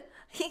dead.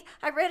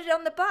 I read it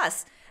on the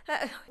bus.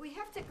 We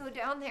have to go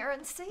down there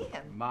and see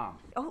him. Mom.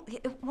 Oh,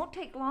 it won't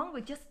take long.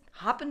 We just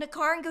hop in the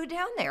car and go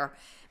down there.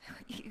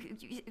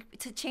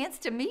 It's a chance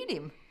to meet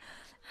him.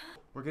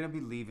 We're gonna be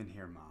leaving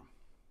here, Mom.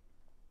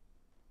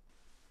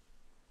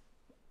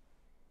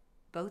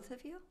 Both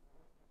of you?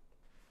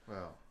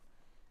 Well,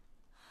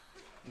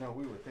 no,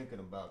 we were thinking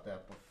about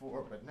that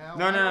before, but now...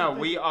 No,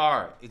 we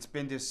are. It's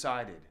been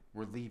decided.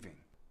 We're leaving.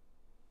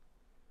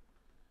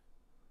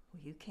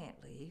 Well, you can't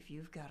leave.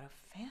 You've got a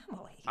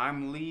family.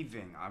 I'm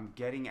leaving. I'm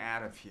getting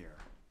out of here.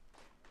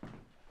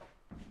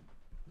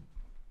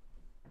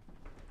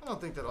 I don't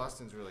think that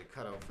Austin's really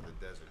cut out for the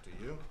desert, do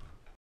you?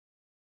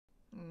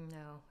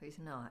 No, he's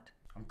not.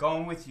 I'm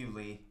going with you,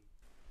 Lee.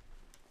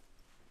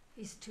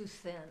 He's too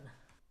thin.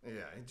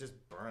 Yeah, he'd just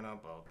burn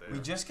up out there. We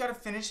just gotta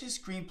finish his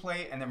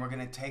screenplay and then we're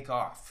gonna take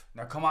off.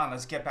 Now come on,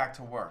 let's get back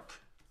to work.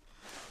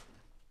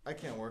 I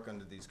can't work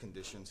under these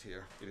conditions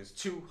here. It is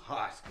too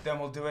hot. Then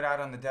we'll do it out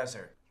on the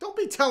desert. Don't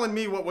be telling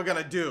me what we're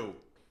gonna do.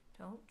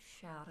 Don't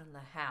shout in the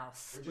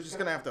house. We're just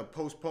gonna have to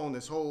postpone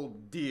this whole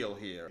deal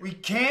here. We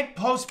can't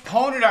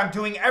postpone it. I'm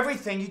doing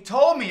everything you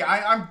told me.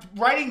 I'm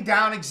writing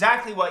down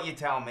exactly what you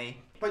tell me.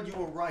 But you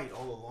were right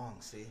all along,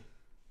 see?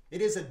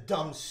 It is a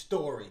dumb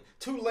story.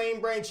 Two lame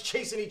brains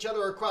chasing each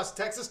other across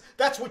Texas.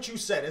 That's what you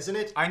said, isn't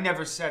it? I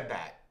never said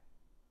that.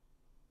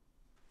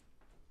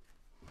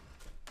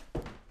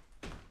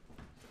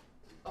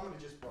 I'm gonna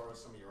just borrow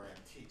some of your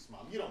antiques,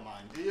 Mom. You don't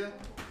mind, do you?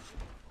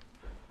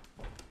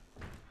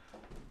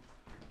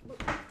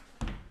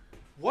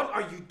 What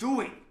are you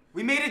doing?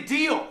 We made a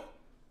deal.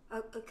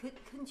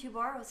 Couldn't you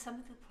borrow some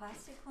of the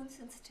plastic ones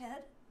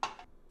instead?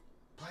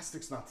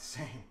 Plastic's not the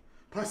same.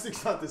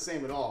 Plastic's not the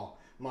same at all,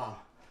 Mom.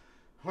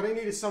 What I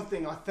need is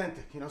something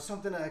authentic, you know,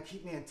 something to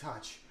keep me in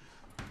touch.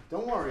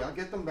 Don't worry, I'll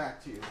get them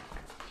back to you.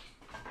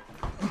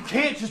 You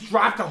can't just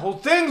drop the whole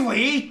thing,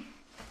 Lee.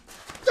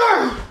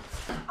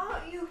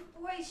 Oh, you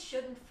boys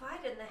shouldn't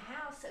fight in the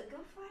house. Go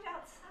fight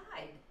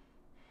outside.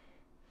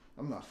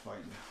 I'm not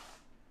fighting.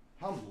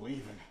 I'm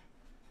leaving.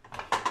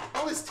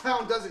 All this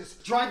town does is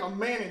drive a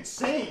man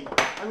insane.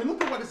 I mean,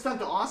 look at what it's done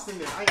to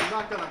Austin. I am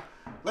not gonna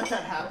let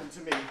that happen to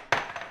me.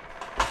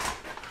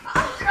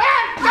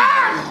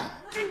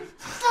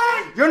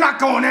 You're not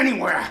going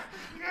anywhere.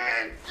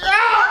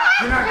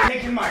 You're not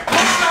taking my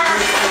car.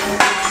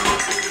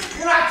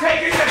 You're not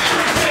taking the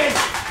kids.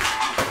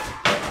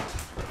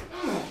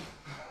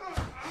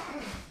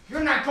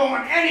 You're not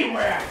going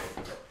anywhere.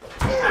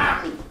 You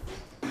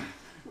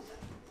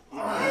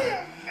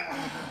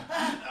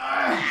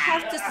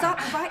have to stop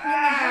fighting in the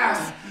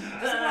house.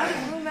 There's a lot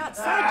of room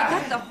outside. You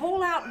got the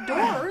whole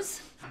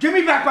outdoors. Give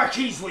me back my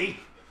keys, Lee.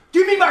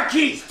 Give me my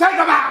keys. Take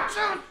them out.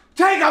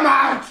 Take him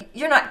out!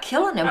 You're not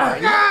killing him, are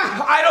you?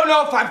 I don't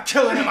know if I'm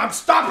killing him. I'm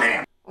stopping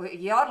him. Well,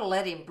 you ought to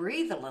let him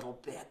breathe a little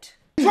bit.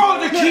 Throw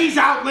the keys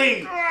out,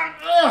 Lee!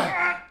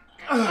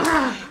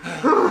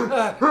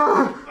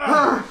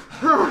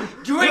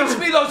 Reach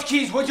me those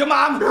keys, would you,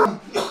 Mom?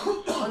 Well,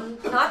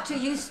 not till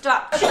you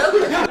stop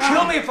choking him.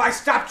 Kill me if I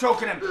stop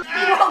choking him.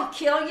 He won't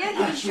kill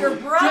you. He's your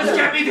brother. Just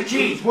get me the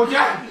keys, would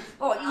you?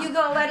 Oh, you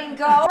gonna let him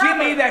go? Give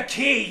me the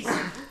keys.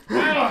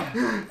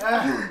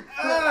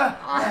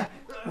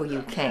 Well,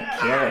 you can't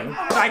kill him.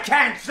 I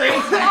can't, see?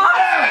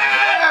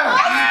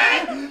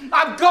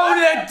 I'm going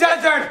to the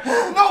desert.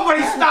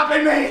 Nobody's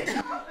stopping me.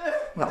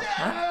 Well,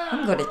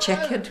 I'm going to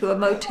check into a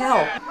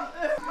motel.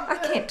 I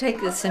can't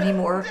take this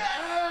anymore.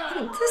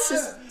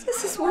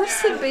 This is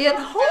worse than being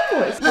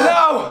homeless.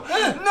 No!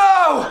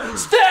 No!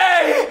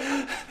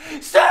 Stay!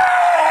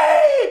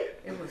 Stay!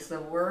 It was the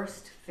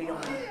worst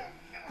feeling,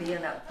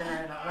 being up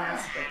there in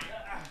Alaska,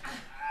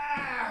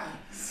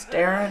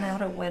 staring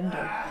out a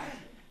window.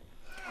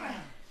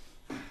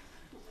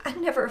 I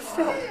never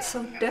felt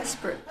so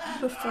desperate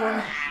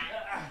before.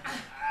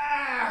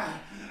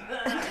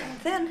 And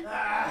then,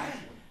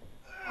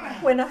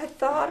 when I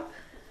thought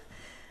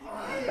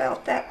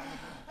about that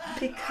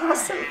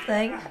Picasso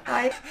thing,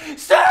 I...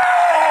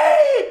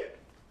 Stay!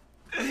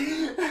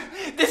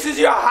 This is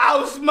your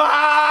house,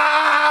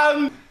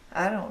 Mom!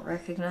 I don't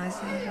recognize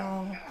it at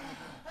all.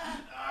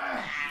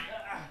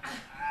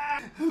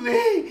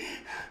 Lee!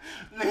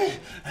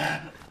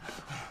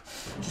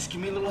 Just give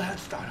me a little head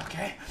start,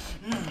 okay?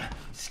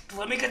 Just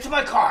let me get to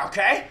my car,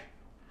 okay?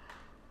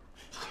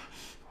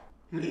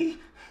 Lee?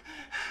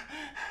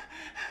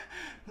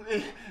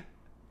 Lee?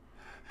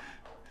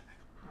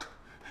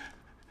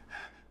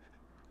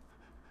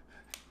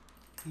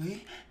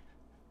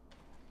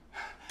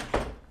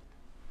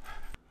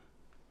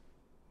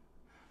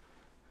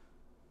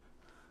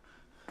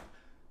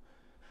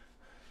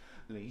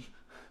 Lee?